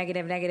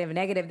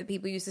that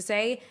people used to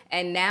say.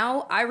 And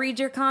now I read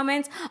your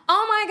comments.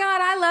 Oh my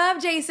God, I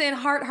love Jason.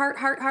 Heart.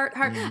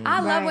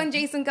 I love when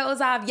Jason goes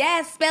off.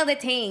 Yes, spell the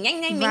ting.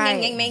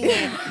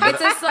 It's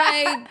just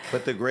like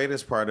But the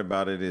greatest part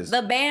about it is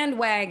the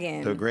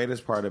bandwagon. the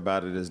greatest part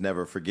about it is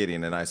never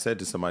forgetting. And I said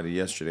to somebody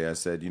yesterday, I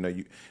said, you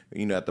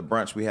know, at the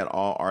brunch we had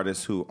all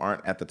artists who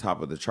aren't at the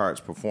top of the charts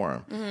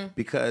perform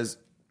because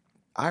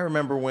I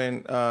remember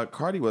when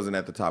Cardi wasn't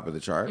at the top of the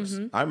charts.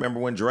 I remember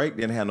when Drake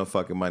didn't have no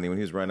fucking money when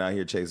he was running out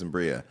here chasing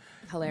Bria.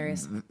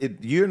 Hilarious.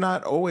 You're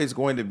not always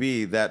going to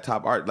be that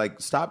top art.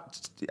 Like, stop.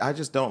 I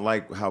just don't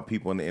like how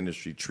people in the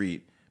industry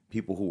treat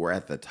people who were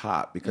at the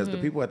top because the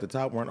people at the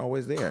top weren't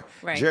always there.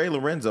 Right. Jerry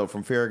Lorenzo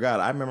from Fear of God.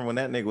 I remember when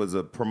that nigga was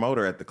a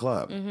promoter at the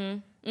club.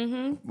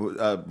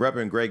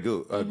 Repping Grey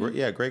Goose.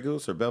 Grey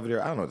Goose or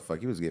Belvedere. I don't know what the fuck.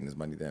 He was getting his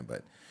money then,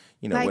 but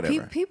like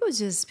whatever. people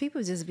just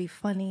be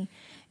funny,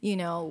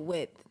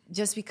 with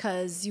just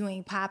because you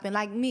ain't popping.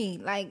 Like me,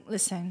 like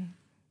listen,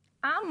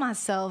 I'm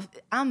myself,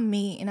 I'm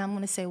me, and I'm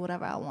gonna say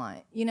whatever I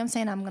want. You know what I'm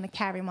saying? I'm gonna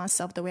carry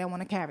myself the way I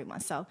want to carry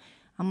myself.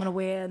 I'm gonna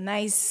wear a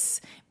nice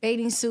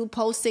bathing suit,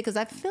 post it because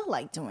I feel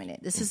like doing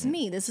it. This is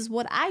me. This is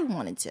what I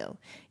want to do.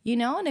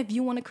 And if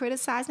you want to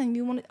criticize and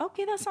you want to,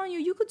 okay, that's on you.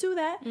 You could do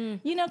that.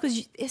 Because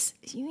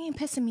you ain't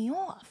pissing me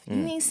off.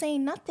 You ain't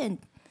saying nothing.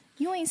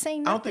 You ain't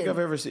saying nothing. I don't think I've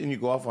ever seen you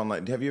go off on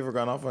have you ever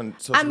gone off on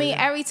social media?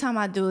 Every time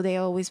I do, they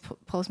always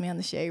post me on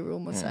the Shade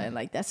Room or something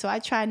like that. So I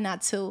try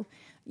not to,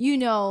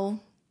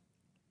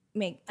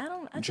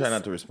 try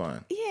not to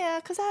respond. Yeah,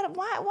 because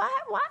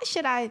why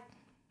should I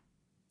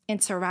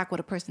interact with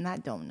a person I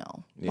don't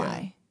know? Yeah.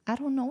 Why? I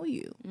don't know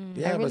you.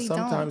 Yeah, I really but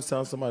sometimes don't.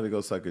 telling somebody to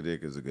go suck a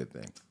dick is a good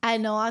thing. I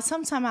know.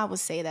 Sometimes I would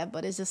say that,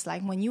 but it's just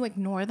like when you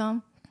ignore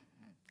them,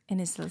 and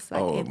it's just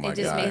like Oh, It my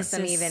just God. makes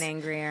them even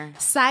angrier.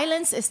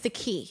 silence is the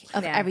key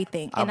of Yeah.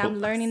 everything, and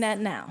I'm learning that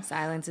now.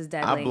 Silence is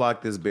I deadly.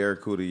 blocked this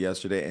Barracuda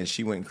yesterday, and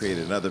she went and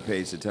created another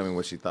page to tell me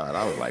what she thought.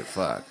 I was like,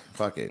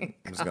 fuck it.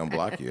 I'm just going to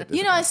block you at this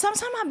And point.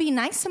 sometimes I be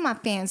nice to my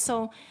fans.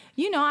 So,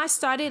 I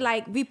started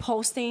like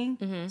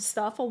reposting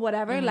stuff or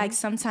whatever. Like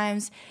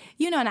sometimes,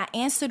 and I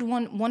answered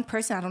one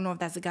person. I don't know if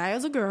that's a guy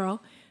or a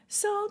girl.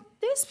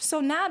 So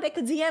now they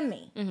could DM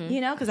me,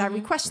 because I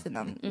requested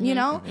them,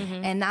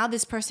 and now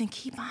this person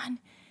keep on.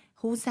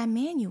 Who's that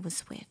man you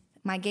was with?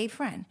 My gay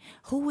friend.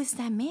 Who is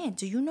that man?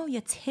 Do you know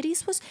your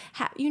titties was,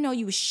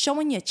 you was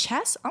showing your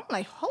chest? I'm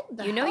like, hold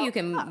the hell You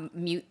can up.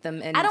 mute them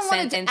and I don't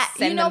want send, to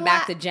send them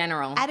back to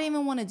general. I didn't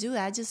even want to do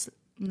that. I just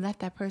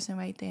left that person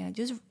right there.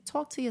 Just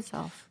talk to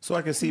yourself. So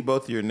I can see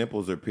both your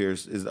nipples are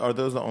pierced. Are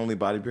those the only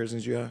body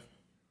piercings you have?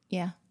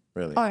 Yeah.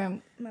 Really? Or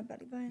my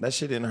body button. That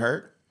shit didn't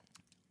hurt?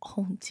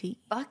 Oh, T.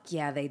 Fuck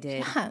yeah, they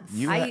did. Yes.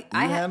 You I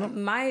had had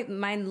them?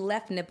 my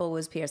left nipple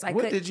was pierced.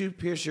 What did you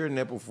pierce your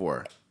nipple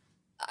for?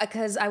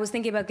 Because I was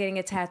thinking about getting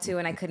a tattoo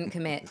and I couldn't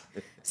commit.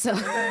 So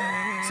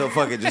So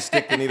fuck it, just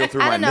stick the needle through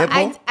I my don't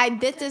know. nipple? I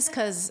did this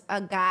because a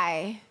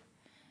guy,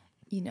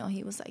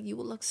 he was like, you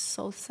would look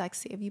so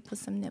sexy if you put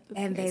some nipple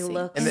And they piercing.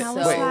 look And I so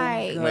was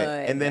like, good.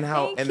 Wait, and then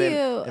how? Thank And then,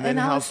 you. and then And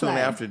I how was soon like-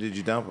 after did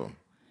you dump them?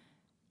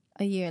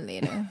 a year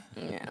later.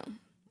 yeah.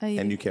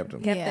 And you kept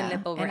them? Kept the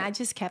nipple And ring. I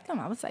just kept them.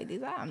 I was like,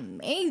 these are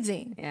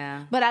amazing.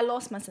 Yeah. But I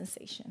lost my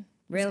sensation.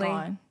 It's Really?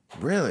 gone.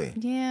 Really?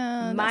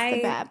 Yeah, that's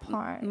the bad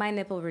part. My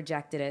nipple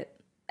rejected it.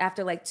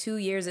 After like 2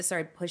 years, it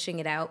started pushing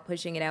it out,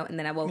 and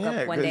then I woke Yeah,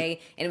 up one 'cause- day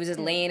and it was just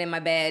laying in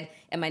my bed,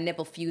 and my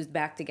nipple fused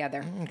back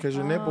together. Because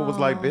your nipple was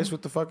like, bitch,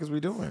 what the fuck is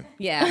we doing?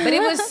 Yeah, but it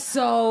was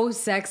so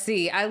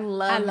sexy. I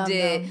loved love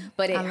it, them.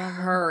 but it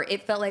hurt.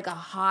 It felt like a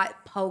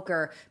hot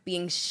poker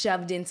being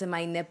shoved into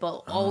my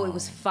nipple. Oh, it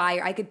was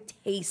fire. I could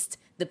taste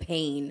the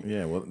pain.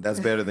 Yeah, well,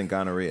 that's better than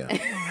gonorrhea.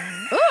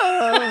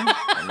 I'm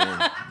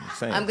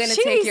saying. I'm gonna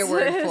take your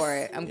word Jesus. for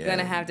it. I'm Yeah,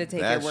 gonna have to take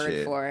your that word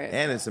shit. for it.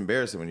 And it's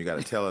embarrassing when you got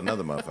to tell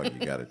another motherfucker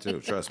you got it too.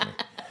 Trust me.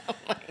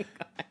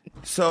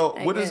 So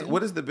what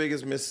is the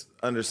biggest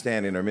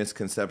misunderstanding or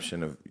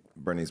misconception of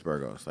Bernice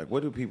Burgos? Like,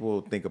 what do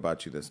people think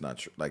about you that's not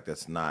true? Like,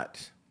 that's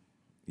not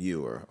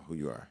you or who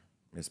you are?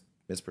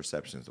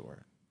 Misperception is the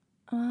word.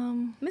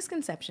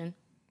 Misconception.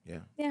 Yeah.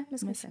 Yeah,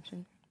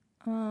 misconception.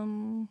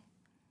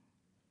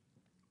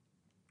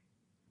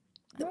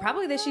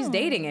 Probably that she's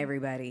dating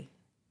everybody.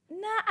 Nah,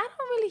 I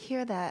don't really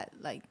hear that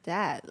like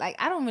that. Like,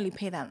 I don't really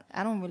pay that.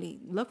 I don't really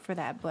look for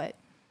that, but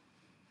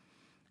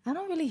I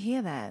don't really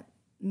hear that.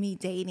 Me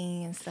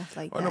dating and stuff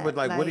like Oh that. no, but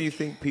like, what do you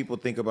think people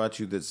think about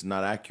you that's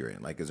not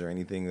accurate? Like, is there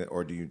anything that,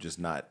 or do you just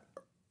not?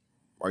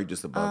 Are you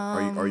just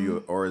above? Are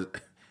you, or is,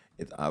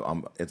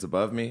 it's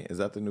above me? Is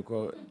that the new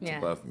quote? It's Yeah.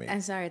 above me.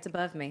 I'm sorry, it's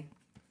above me.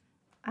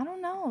 I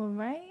don't know,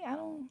 right?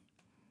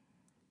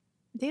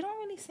 They don't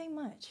really say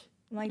much.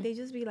 Like, they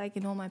just be like,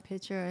 in all my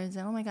pictures,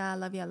 and oh my God, I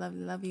love you, I love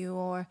you, love you.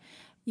 Or,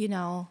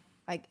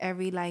 like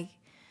every, like,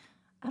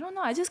 I don't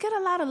know. I just get a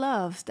lot of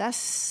love.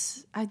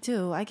 I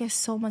do. I get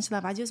so much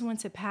love. I just went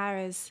to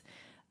Paris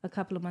a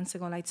couple of months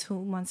ago, like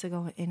 2 months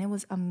ago, and it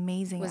was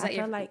amazing. Was that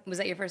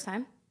your first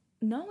time?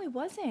 No, it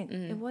wasn't.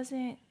 It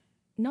wasn't.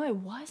 No, it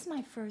was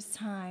my first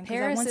time. 'Cause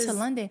Paris I went to is-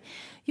 London.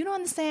 You don't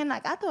understand.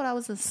 Like, I thought I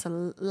was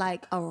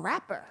a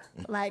rapper.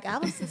 Like, I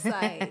was just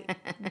like,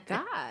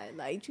 God,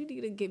 like, you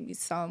need to give me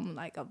some,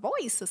 like, a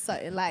voice or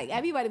something. Like,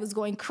 everybody was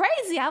going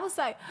crazy. I was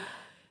like,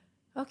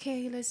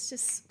 okay, let's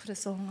just put a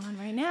song on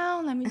right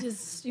now. Let me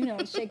just,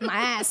 shake my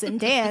ass and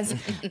dance,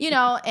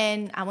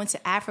 and I went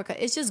to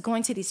Africa. It's just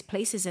going to these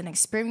places and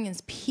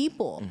experience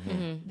people.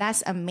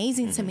 That's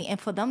amazing to me. And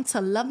for them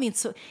to love me,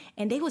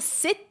 and they would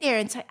sit there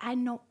and say, I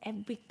know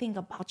everything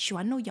about you.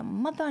 I know your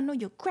mother. I know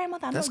your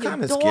grandmother. I That's know your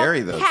kinda daughter,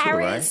 scary, though, too,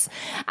 Paris.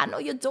 I know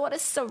your daughter,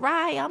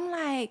 Sarai. I'm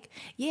like,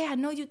 yeah, I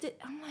know you did.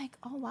 I'm like,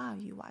 oh, wow,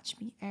 you watch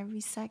me every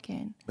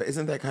second. But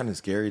isn't that kind of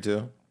scary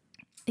too?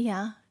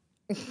 Yeah.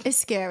 It's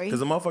scary. Because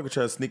the motherfucker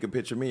tried to sneak a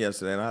picture of me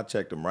yesterday, and I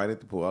checked him right at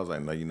the pool. I was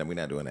like, no, we're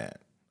not doing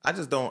that. I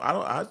just don't.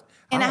 I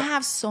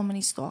have so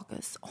many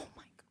stalkers. Oh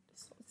my God,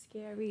 it's so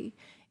scary.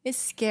 It's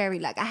scary.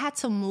 Like I had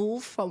to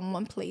move from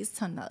one place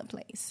to another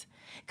place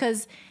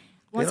because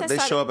once they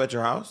show up at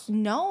your house.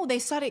 No, they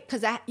started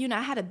because I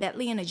had a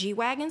Bentley and a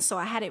G-Wagon, so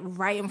I had it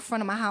right in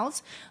front of my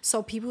house.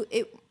 So people,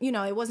 it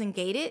wasn't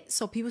gated,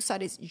 so people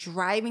started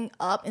driving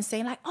up and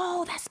saying like,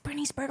 "Oh, that's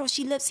Bernice Burgos.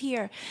 She lives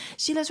here.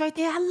 She lives right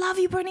there. I love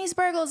you, Bernice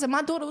Burgos." And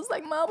my daughter was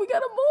like, "Mom, we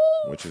gotta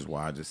move." Which is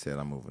why I just said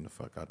I'm moving the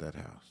fuck out that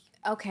house.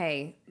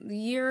 Okay,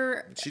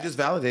 She just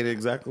validated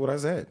exactly what I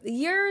said.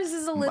 yours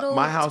is a little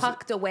My house,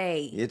 tucked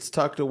away. It's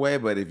tucked away,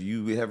 but if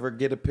you ever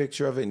get a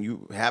picture of it and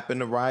you happen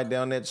to ride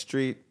down that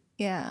street,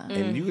 Yeah.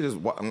 and you just,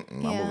 I'm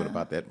Yeah. moving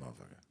about that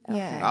motherfucker.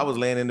 Yeah. I was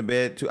laying in the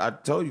bed. I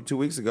told you 2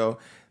 weeks ago,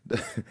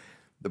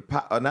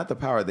 not the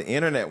power, the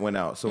internet went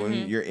out. So when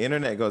your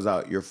internet goes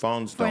out, your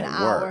phones For don't an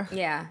hour. work.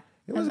 Yeah.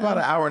 It was about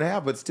an hour and a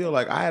half, but still,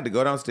 like I had to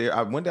go downstairs.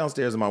 I went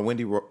downstairs in my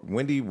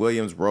Wendy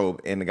Williams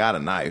robe and got a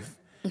knife.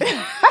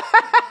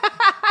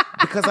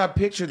 Because I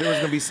pictured there was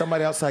going to be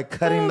somebody outside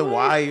cutting the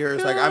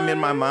wires. Like I'm in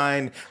my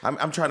mind.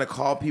 I'm trying to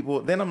call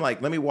people. Then I'm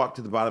like, let me walk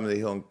to the bottom of the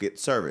hill and get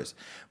service.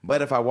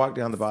 But if I walk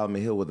down the bottom of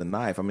the hill with a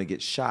knife, I'm going to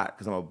get shot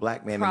because I'm a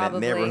black man Probably. in that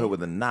neighborhood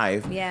with a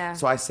knife. Yeah.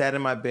 So I sat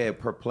in my bed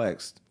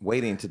perplexed,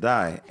 waiting to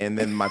die. And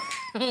then my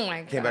Oh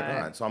my God. came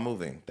back on. So I'm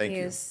moving. Thank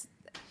you. Is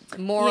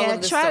moral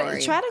of the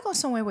story. Try to go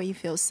somewhere where you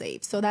feel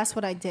safe. So that's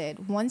what I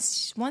did.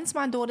 Once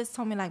my daughters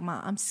told me like,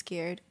 "Mom, I'm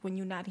scared when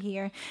you're not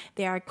here.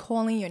 They are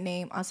calling your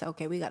name." I said,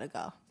 "Okay, we gotta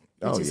go."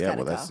 Oh yeah,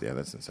 well that's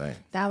insane.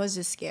 That was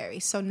just scary.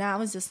 So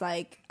now it's just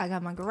like I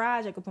got my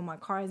garage. I can put my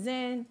cars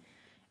in,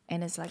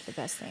 and it's like the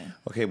best thing.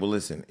 Okay, well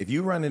listen, if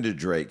you run into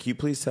Drake, can you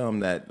please tell him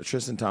that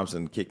Tristan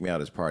Thompson kicked me out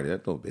of his party?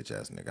 That little bitch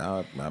ass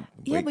nigga.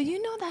 Yeah, but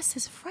you know that's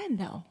his friend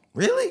though.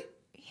 Really?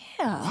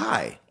 Yeah.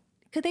 Why?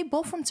 Because they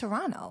both from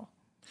Toronto.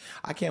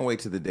 I can't wait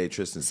till the day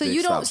Tristan's So dick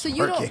you don't. stops So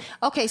you don't. working.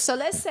 Okay. So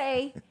let's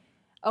say.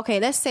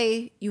 Okay, let's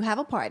say you have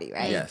a party,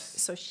 right? Yes.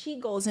 So she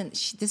goes in.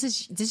 This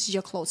is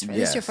your close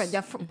friend. This is your Yes. friend.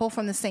 They're both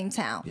from the same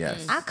town.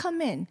 Yes. I come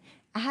in.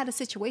 I had a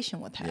situation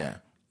with her. Yeah.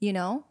 You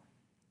know.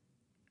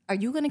 Are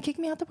you gonna kick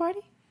me out the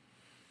party?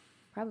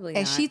 Probably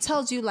And not. she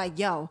tells you like,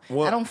 "Yo,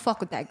 Well- I don't fuck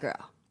with that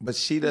girl." But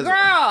she doesn't.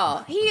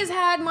 Girl, he has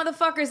had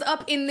motherfuckers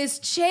up in this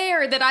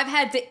chair that I've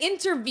had to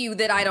interview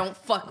that I don't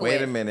fuck with.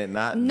 Wait a minute,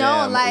 not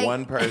No, them, like-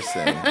 one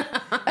person.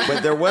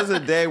 But there was a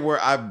day where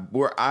I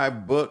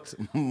booked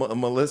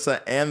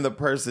Melissa and the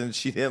person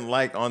she didn't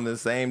like on the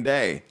same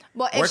day.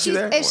 Well, Weren't you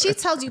there? if she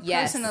tells you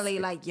Yes. personally,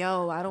 like,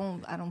 "Yo, I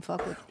don't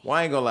fuck with." Well,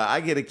 I ain't gonna lie, I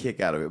get a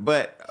kick out of it,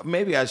 but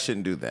maybe I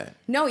shouldn't do that.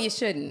 No, you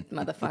shouldn't,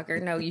 motherfucker.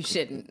 No, you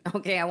shouldn't.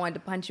 Okay, I wanted to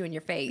punch you in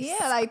your face.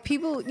 Yeah, like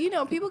people,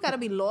 people got to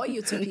be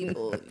loyal to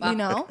people, you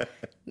know.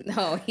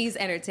 No, he's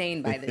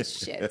entertained by this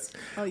shit.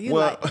 You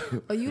like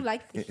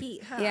the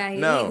heat, huh? Yeah,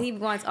 No. he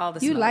wants all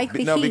the You smoke. like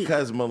the No, heat.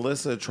 because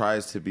Melissa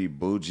tries to be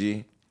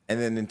bougie, and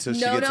then until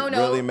she No, gets no.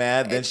 really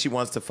mad, then she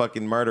wants to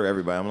fucking murder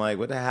everybody. I'm like,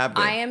 what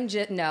happened? I am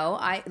just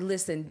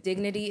listen,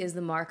 dignity is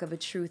the mark of a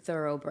true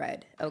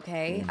thoroughbred,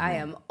 okay? Mm-hmm. I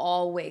am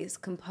always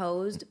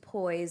composed,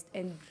 poised,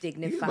 and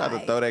dignified. You about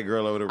to throw that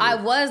girl over the roof. I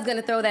was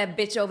gonna throw that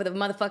bitch over the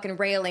motherfucking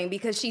railing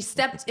because she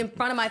stepped in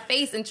front of my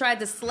face and tried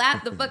to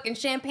slap the fucking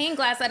champagne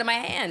glass out of my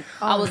hand.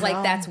 I was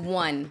like, that's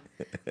one.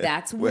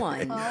 That's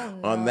one.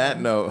 On that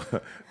note,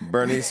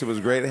 Bernice, it was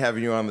great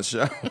having you on the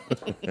show.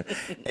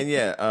 And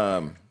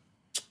yeah,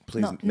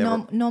 please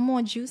never. No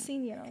more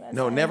juicing, that's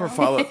No, all never right.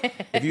 follow.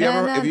 If you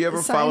ever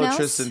something follow else?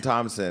 Tristan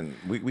Thompson,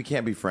 we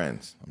can't be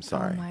friends. I'm Oh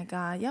sorry. my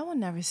God, y'all will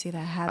never see that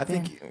I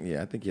happen. think he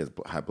has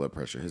high blood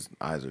pressure. His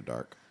eyes are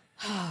dark.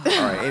 All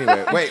right.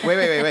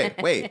 Anyway,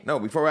 wait. No,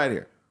 before we're out of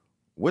here,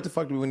 what the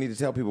fuck do we need to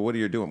tell people? What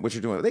you're doing?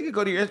 They could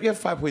go to you have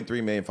 5.3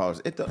 million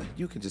followers.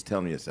 You can just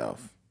tell them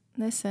yourself.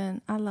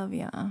 Listen, I love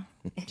y'all.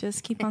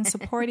 Just keep on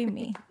supporting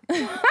me.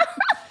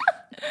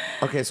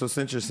 Okay, so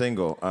since you're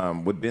single,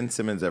 would Ben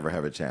Simmons ever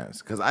have a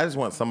chance? Because I just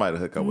want somebody to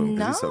hook up with him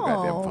because he's so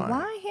goddamn fine.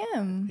 Why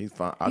him? He's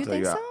fine. You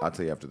think so? I'll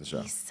tell you after the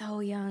show. He's so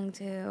young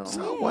too.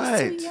 So He's what?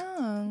 too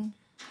young.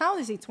 How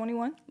old is he?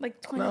 21?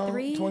 Like No,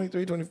 23.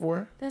 23,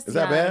 24. That's Is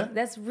that young. bad?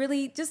 That's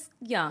really just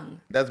young.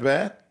 That's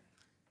bad?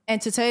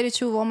 And to tell you the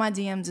truth, all my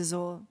DMs is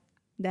all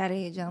that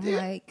age. I'm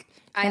like,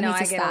 I know need to I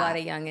get stop. a lot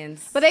of youngins.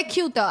 But they're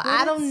cute though.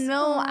 I don't it's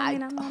know.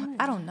 fine.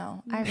 I don't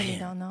know. I really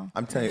don't know.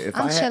 I'm telling you, if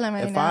I'm chilling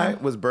right if now. I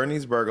was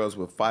Bernice Burgos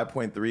with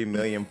 5.3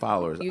 million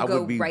followers, You I go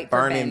would be right for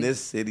burning Ben. this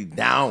city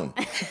down.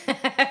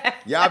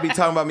 Y'all be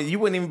talking about me. You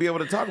wouldn't even be able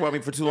to talk about me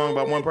for too long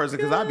about one person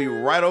because I'd be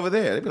right over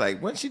there. They'd be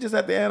like, "Wasn't she just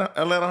at the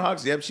Atlanta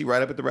Hawks?" Yep, she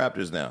right up at the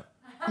Raptors now.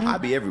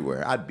 I'd be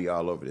everywhere. I'd be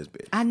all over this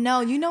bitch. I know.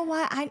 You know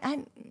what?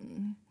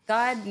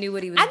 God knew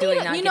what he was I doing.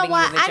 need. Not You know giving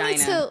what? you a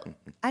vagina.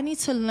 I need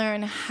to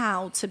learn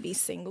how to be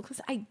single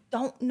because I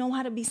don't know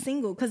how to be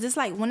single. Because it's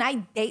like when I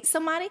date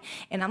somebody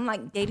and I'm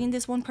like dating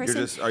this one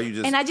person, are you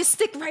just- and I just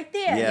stick right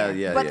there.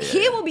 Yeah, But yeah,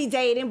 he yeah. will be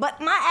dating,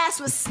 but my ass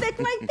was stick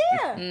right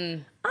there. I'm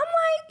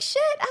like,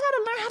 shit. I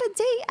gotta learn how to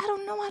date. I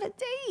don't know how to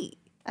date.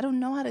 I don't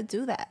know how to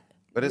do that.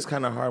 But it's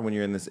kind of hard when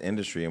you're in this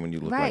industry and when you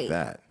look like Right.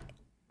 that.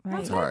 Right.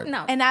 It's hard.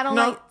 No. And I don't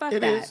No, like, fuck it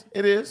that. is.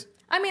 It is.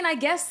 I mean, I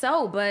guess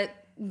so, but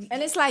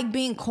and it's like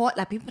being caught.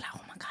 Like people, like,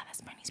 oh my God,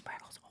 that's Bernice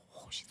Burgos.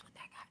 Oh, she's with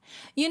that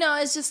guy. You know,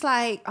 it's just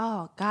like,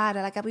 oh God,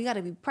 like we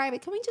gotta be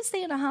private. Can we just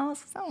stay in the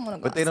house? 'Cause I don't want to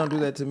go. But they don't do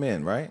outside. that to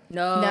men, right?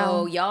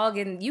 no,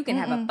 you can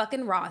have a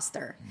fucking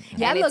roster.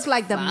 That and look it's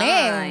like the fine.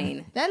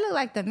 man. That look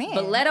like the man.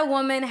 But let a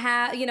woman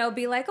have,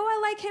 be like, oh, I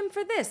like him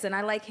for this, and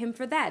I like him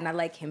for that, and I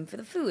like him for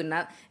the food,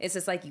 and it's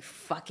just like, you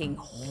fucking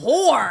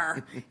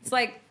whore. It's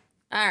like,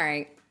 all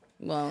right,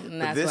 well,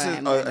 that's This why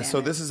is I'm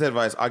so. This is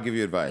advice. I'll give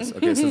you advice.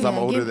 Okay, since I'm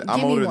older, give I'm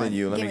me older one. than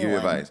you. Let Give me me give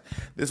you one. advice.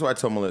 This is what I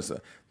told Melissa.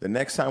 The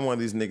next time one of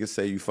these niggas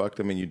say you fucked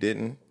them and you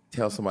didn't,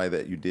 tell somebody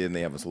that you did and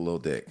they have a little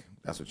dick.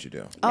 That's what you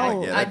do. Oh.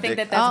 Like, yeah, I that think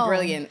dick- that's Oh.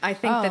 brilliant. I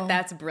think Oh.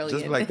 that's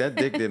brilliant. just like that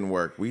dick didn't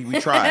work. We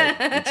tried.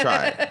 We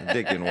tried. The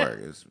dick didn't work.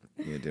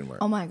 It didn't work.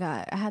 oh my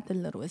God, I had the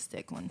littlest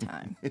dick one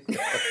time.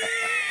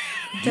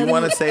 Do you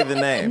want to say the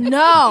name?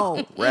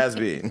 No,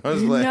 Raspy. I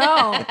was like,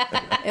 no,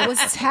 it was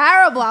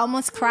terrible. I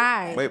almost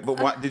cried. wait, but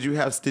what did you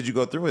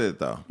go through with it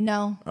though?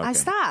 No, I Okay,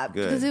 stopped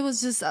good. because it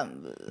was just.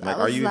 Like,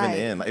 are you even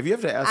in? Like, if you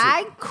have to ask,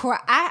 I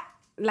cry.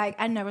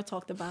 I never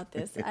talked about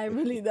this. I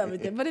really never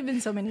did. But it's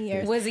been so many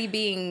years. was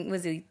it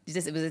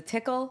was a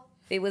tickle?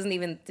 It wasn't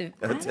even,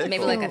 tickle.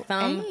 maybe like a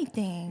thumb.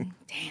 Anything.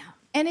 Damn.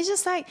 And it's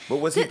just like, But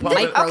was he th-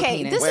 pumping- Micro okay,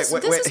 penis. this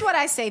Wait, is what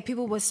I say.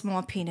 People with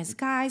small penis,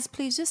 guys,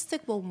 please just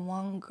stick with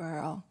one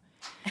girl.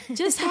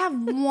 Just have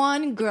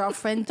one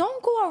girlfriend.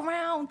 Don't go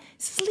around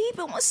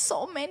sleeping with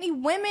so many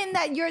women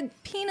that your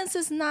penis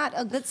is not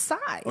a good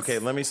size. okay,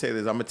 let me say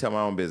this. I'm gonna tell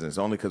my own business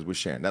only because we're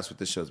sharing. That's what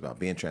this show's about,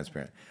 being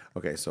transparent.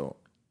 Okay, so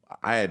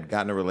I had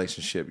gotten a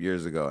relationship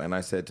years ago, and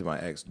I said to my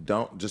ex,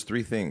 "Don't just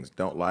three things: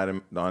 don't lie to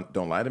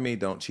me,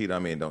 don't cheat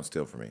on me, and don't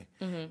steal from me."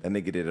 And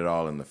nigga did it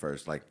all in the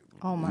first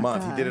Oh my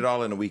month. God. He did it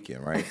all in a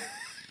weekend, right?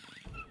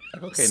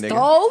 Like, okay, nigga.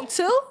 Stole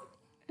too?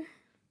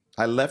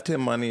 I left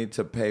him money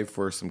to pay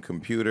for some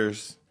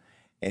computers,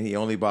 and he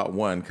only bought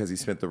one because he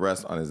spent the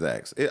rest on his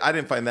ex. I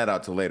didn't find that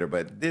out till later,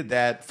 but did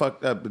that,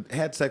 fucked up,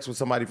 had sex with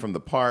somebody from the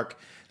park.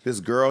 This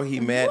girl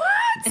he met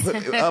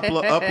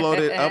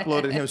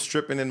uploaded him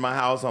stripping in my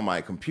house on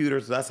my computer.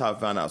 So that's how I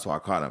found out. So I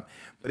caught him.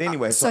 But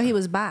anyway, So he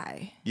was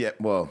bi. yeah.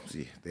 Well,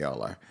 see, they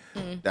all are.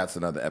 That's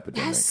another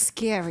epidemic. That's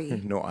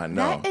scary. No, I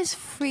know. That is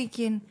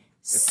freaking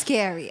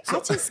scary. I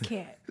just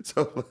can't.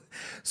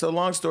 So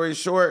long story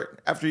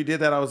short, after he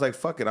did that, I was like,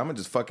 fuck it, I'm gonna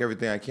just fuck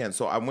everything I can.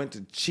 So I went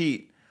to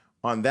cheat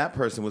on that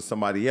person with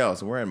somebody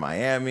else, and we're in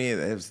Miami.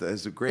 It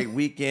was a great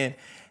weekend.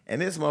 And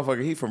this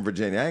motherfucker, he from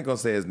Virginia. I ain't gonna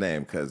say his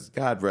name because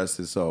God rest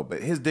his soul,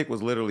 but his dick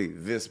was literally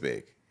this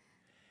big.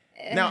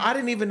 Now I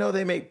didn't even know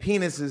they make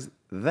penises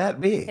that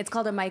big. It's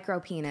called a micro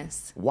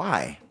penis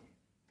Why?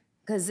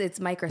 because it's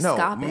No,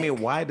 microscopic. I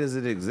mean, why does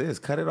it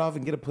exist? Cut it off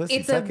and get a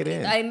pussy. Tuck it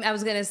in. I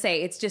was gonna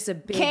say it's just a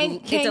big.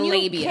 it's a you,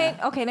 labia.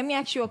 okay, let me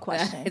ask you a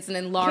question. It's an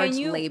enlarged Can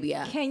you-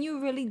 labia. Can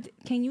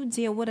you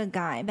deal with a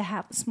guy that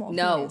have a small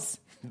No. penis?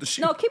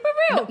 No, keep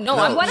it real. No,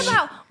 I'm-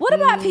 What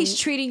about if he's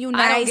treating you I don't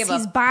nice? give a-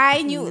 He's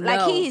buying you like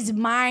No. he's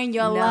admiring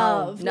your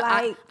love. No,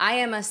 like I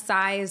am a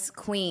size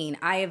queen.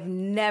 I have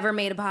never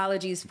made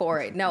apologies for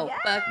it. No,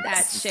 fuck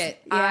that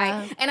shit.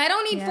 Yeah. And I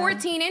don't need Yeah.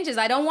 14 inches.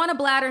 I don't want a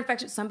bladder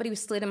infection. Somebody was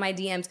slid in my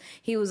DMs.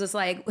 He was just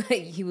like,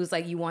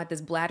 you want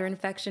this bladder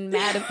infection,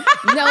 madam?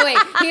 No, wait.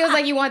 He was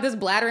like, you want this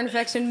bladder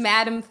infection,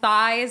 madam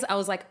thighs? I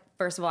was like,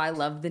 first of all, I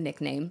love the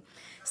nickname.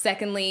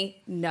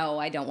 Secondly, no,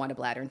 I don't want a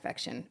bladder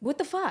infection. What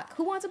the fuck?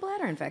 Who wants a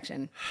bladder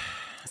infection?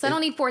 So I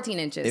don't need 14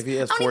 inches. If he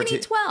has I don't 14, even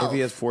need 12. if he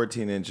has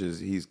 14 inches,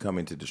 he's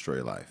coming to destroy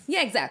your life.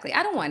 Yeah, exactly.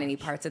 I don't want any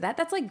parts of that.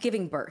 That's like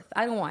giving birth.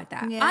 I don't want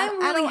that. Yeah, I'm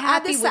really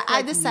happy with I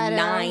like decided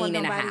I don't want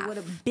 9 and a nobody half. with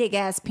a big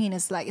ass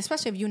penis. Like,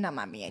 especially if you're not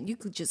my man, you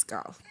could just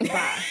go.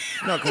 Bye.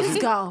 No, because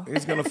Just go.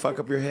 he's gonna fuck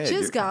up your head.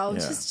 Just go. Yeah.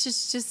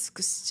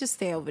 Just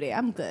stay over there.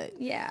 I'm good.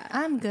 Yeah.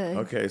 I'm good.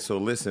 Okay, so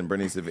listen,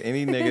 Bernice. If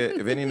any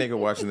nigga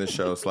watching this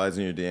show slides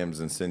in your DMs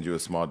and sends you a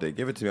small dick,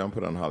 give it to me. I'm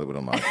put it on Hollywood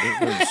Unlocked.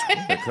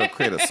 We'll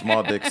create a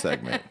small dick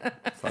segment.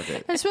 Fuck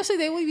it. Especially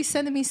they would be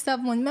sending me stuff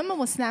remember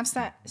when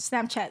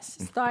Snapchat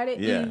started?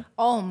 Yeah.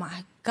 Oh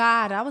my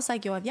God. I was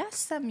like, yo, if y'all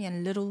send me a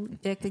little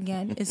dick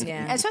again, it's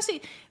Yeah.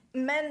 especially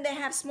men that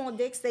have small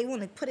dicks, they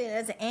want to put it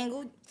as an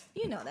angle.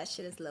 You know that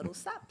shit is little.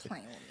 Stop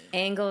playing with me.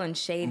 Angle and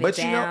shave But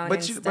it you down. know,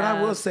 and but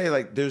I will stuff. say,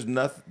 like, there's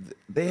nothing.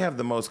 They have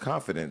the most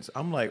confidence.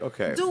 I'm like,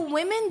 okay, Do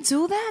women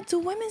do that? Do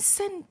women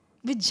send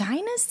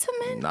vaginas to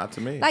men? not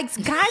to me. Like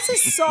guys are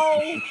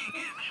so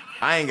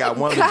I ain't got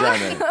one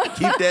vagina.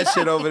 Keep that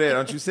shit over there.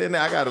 Don't you send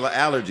that? I got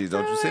allergies.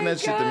 Don't you send that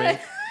shit to me?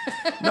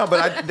 No,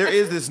 but there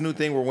is this new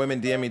thing where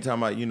women DM me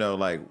talking about,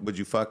 like, would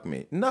you fuck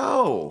me?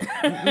 No.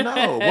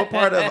 What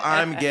part of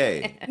I'm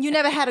gay? you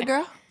never had a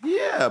girl?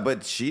 Yeah,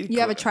 but she. You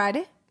ever tried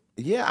it?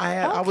 Yeah,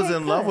 I was Okay,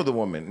 in love good. with a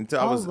woman until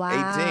I Oh, was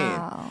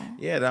wow. 18.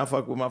 Yeah, then I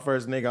fucked with my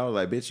first nigga. I was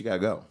like, bitch, you gotta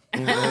go.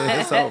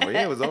 It's over.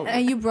 Yeah, it was over.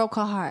 And you broke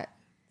her heart.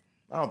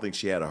 I don't think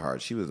she had a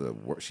heart. She was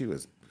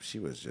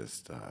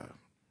just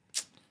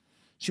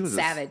she was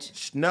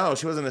Savage. No,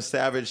 she wasn't a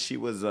savage. She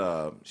was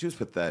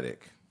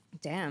pathetic.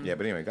 Damn. Yeah,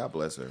 but anyway, God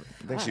bless her.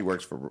 I think she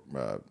works for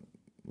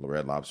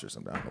Red Lobster or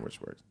something. I don't know which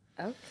words.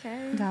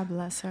 Okay. God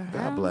bless her.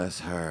 God bless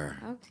her.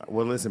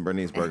 Well, listen,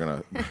 Bernice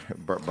Bergano.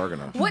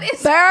 What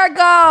is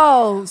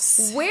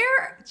Virgos.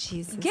 where?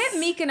 Jesus. Get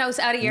Mykonos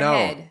out of your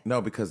head.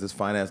 No, because this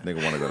fine ass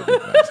nigga want to go to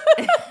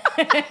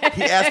Mykonos.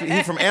 He asked me.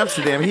 He's from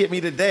Amsterdam. He hit me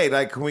today.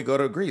 Like, can we go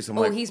to Greece? I'm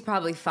Oh, like, he's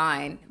probably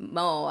fine.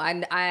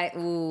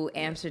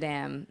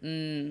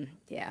 Amsterdam.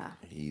 Yeah.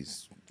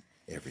 he's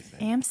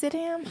everything.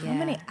 Amsterdam? How Yeah.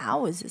 many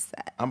hours is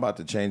that? I'm about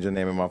to change your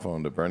name in my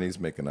phone to Bernice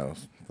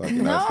Mykonos.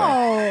 Fucking nice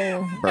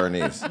name. No.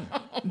 Bernice.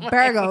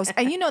 Virgos.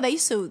 And you know, they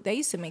used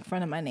to make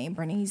fun of my name,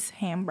 Bernice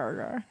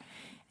Hamburger.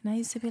 And I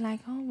used to be like,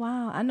 oh,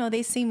 wow. I know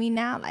they see me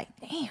now like,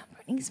 damn,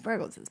 Bernice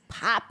Virgos is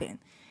popping.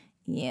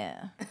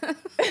 Yeah.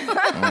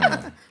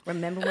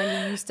 Remember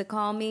when you used to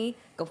call me?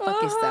 Go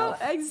fuck yourself.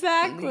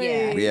 Exactly.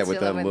 Yeah. Yeah, with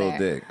Chill that over little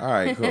there. dick. All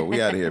right, cool.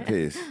 We out of here.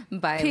 Peace.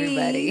 Bye,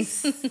 everybody.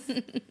 Peace.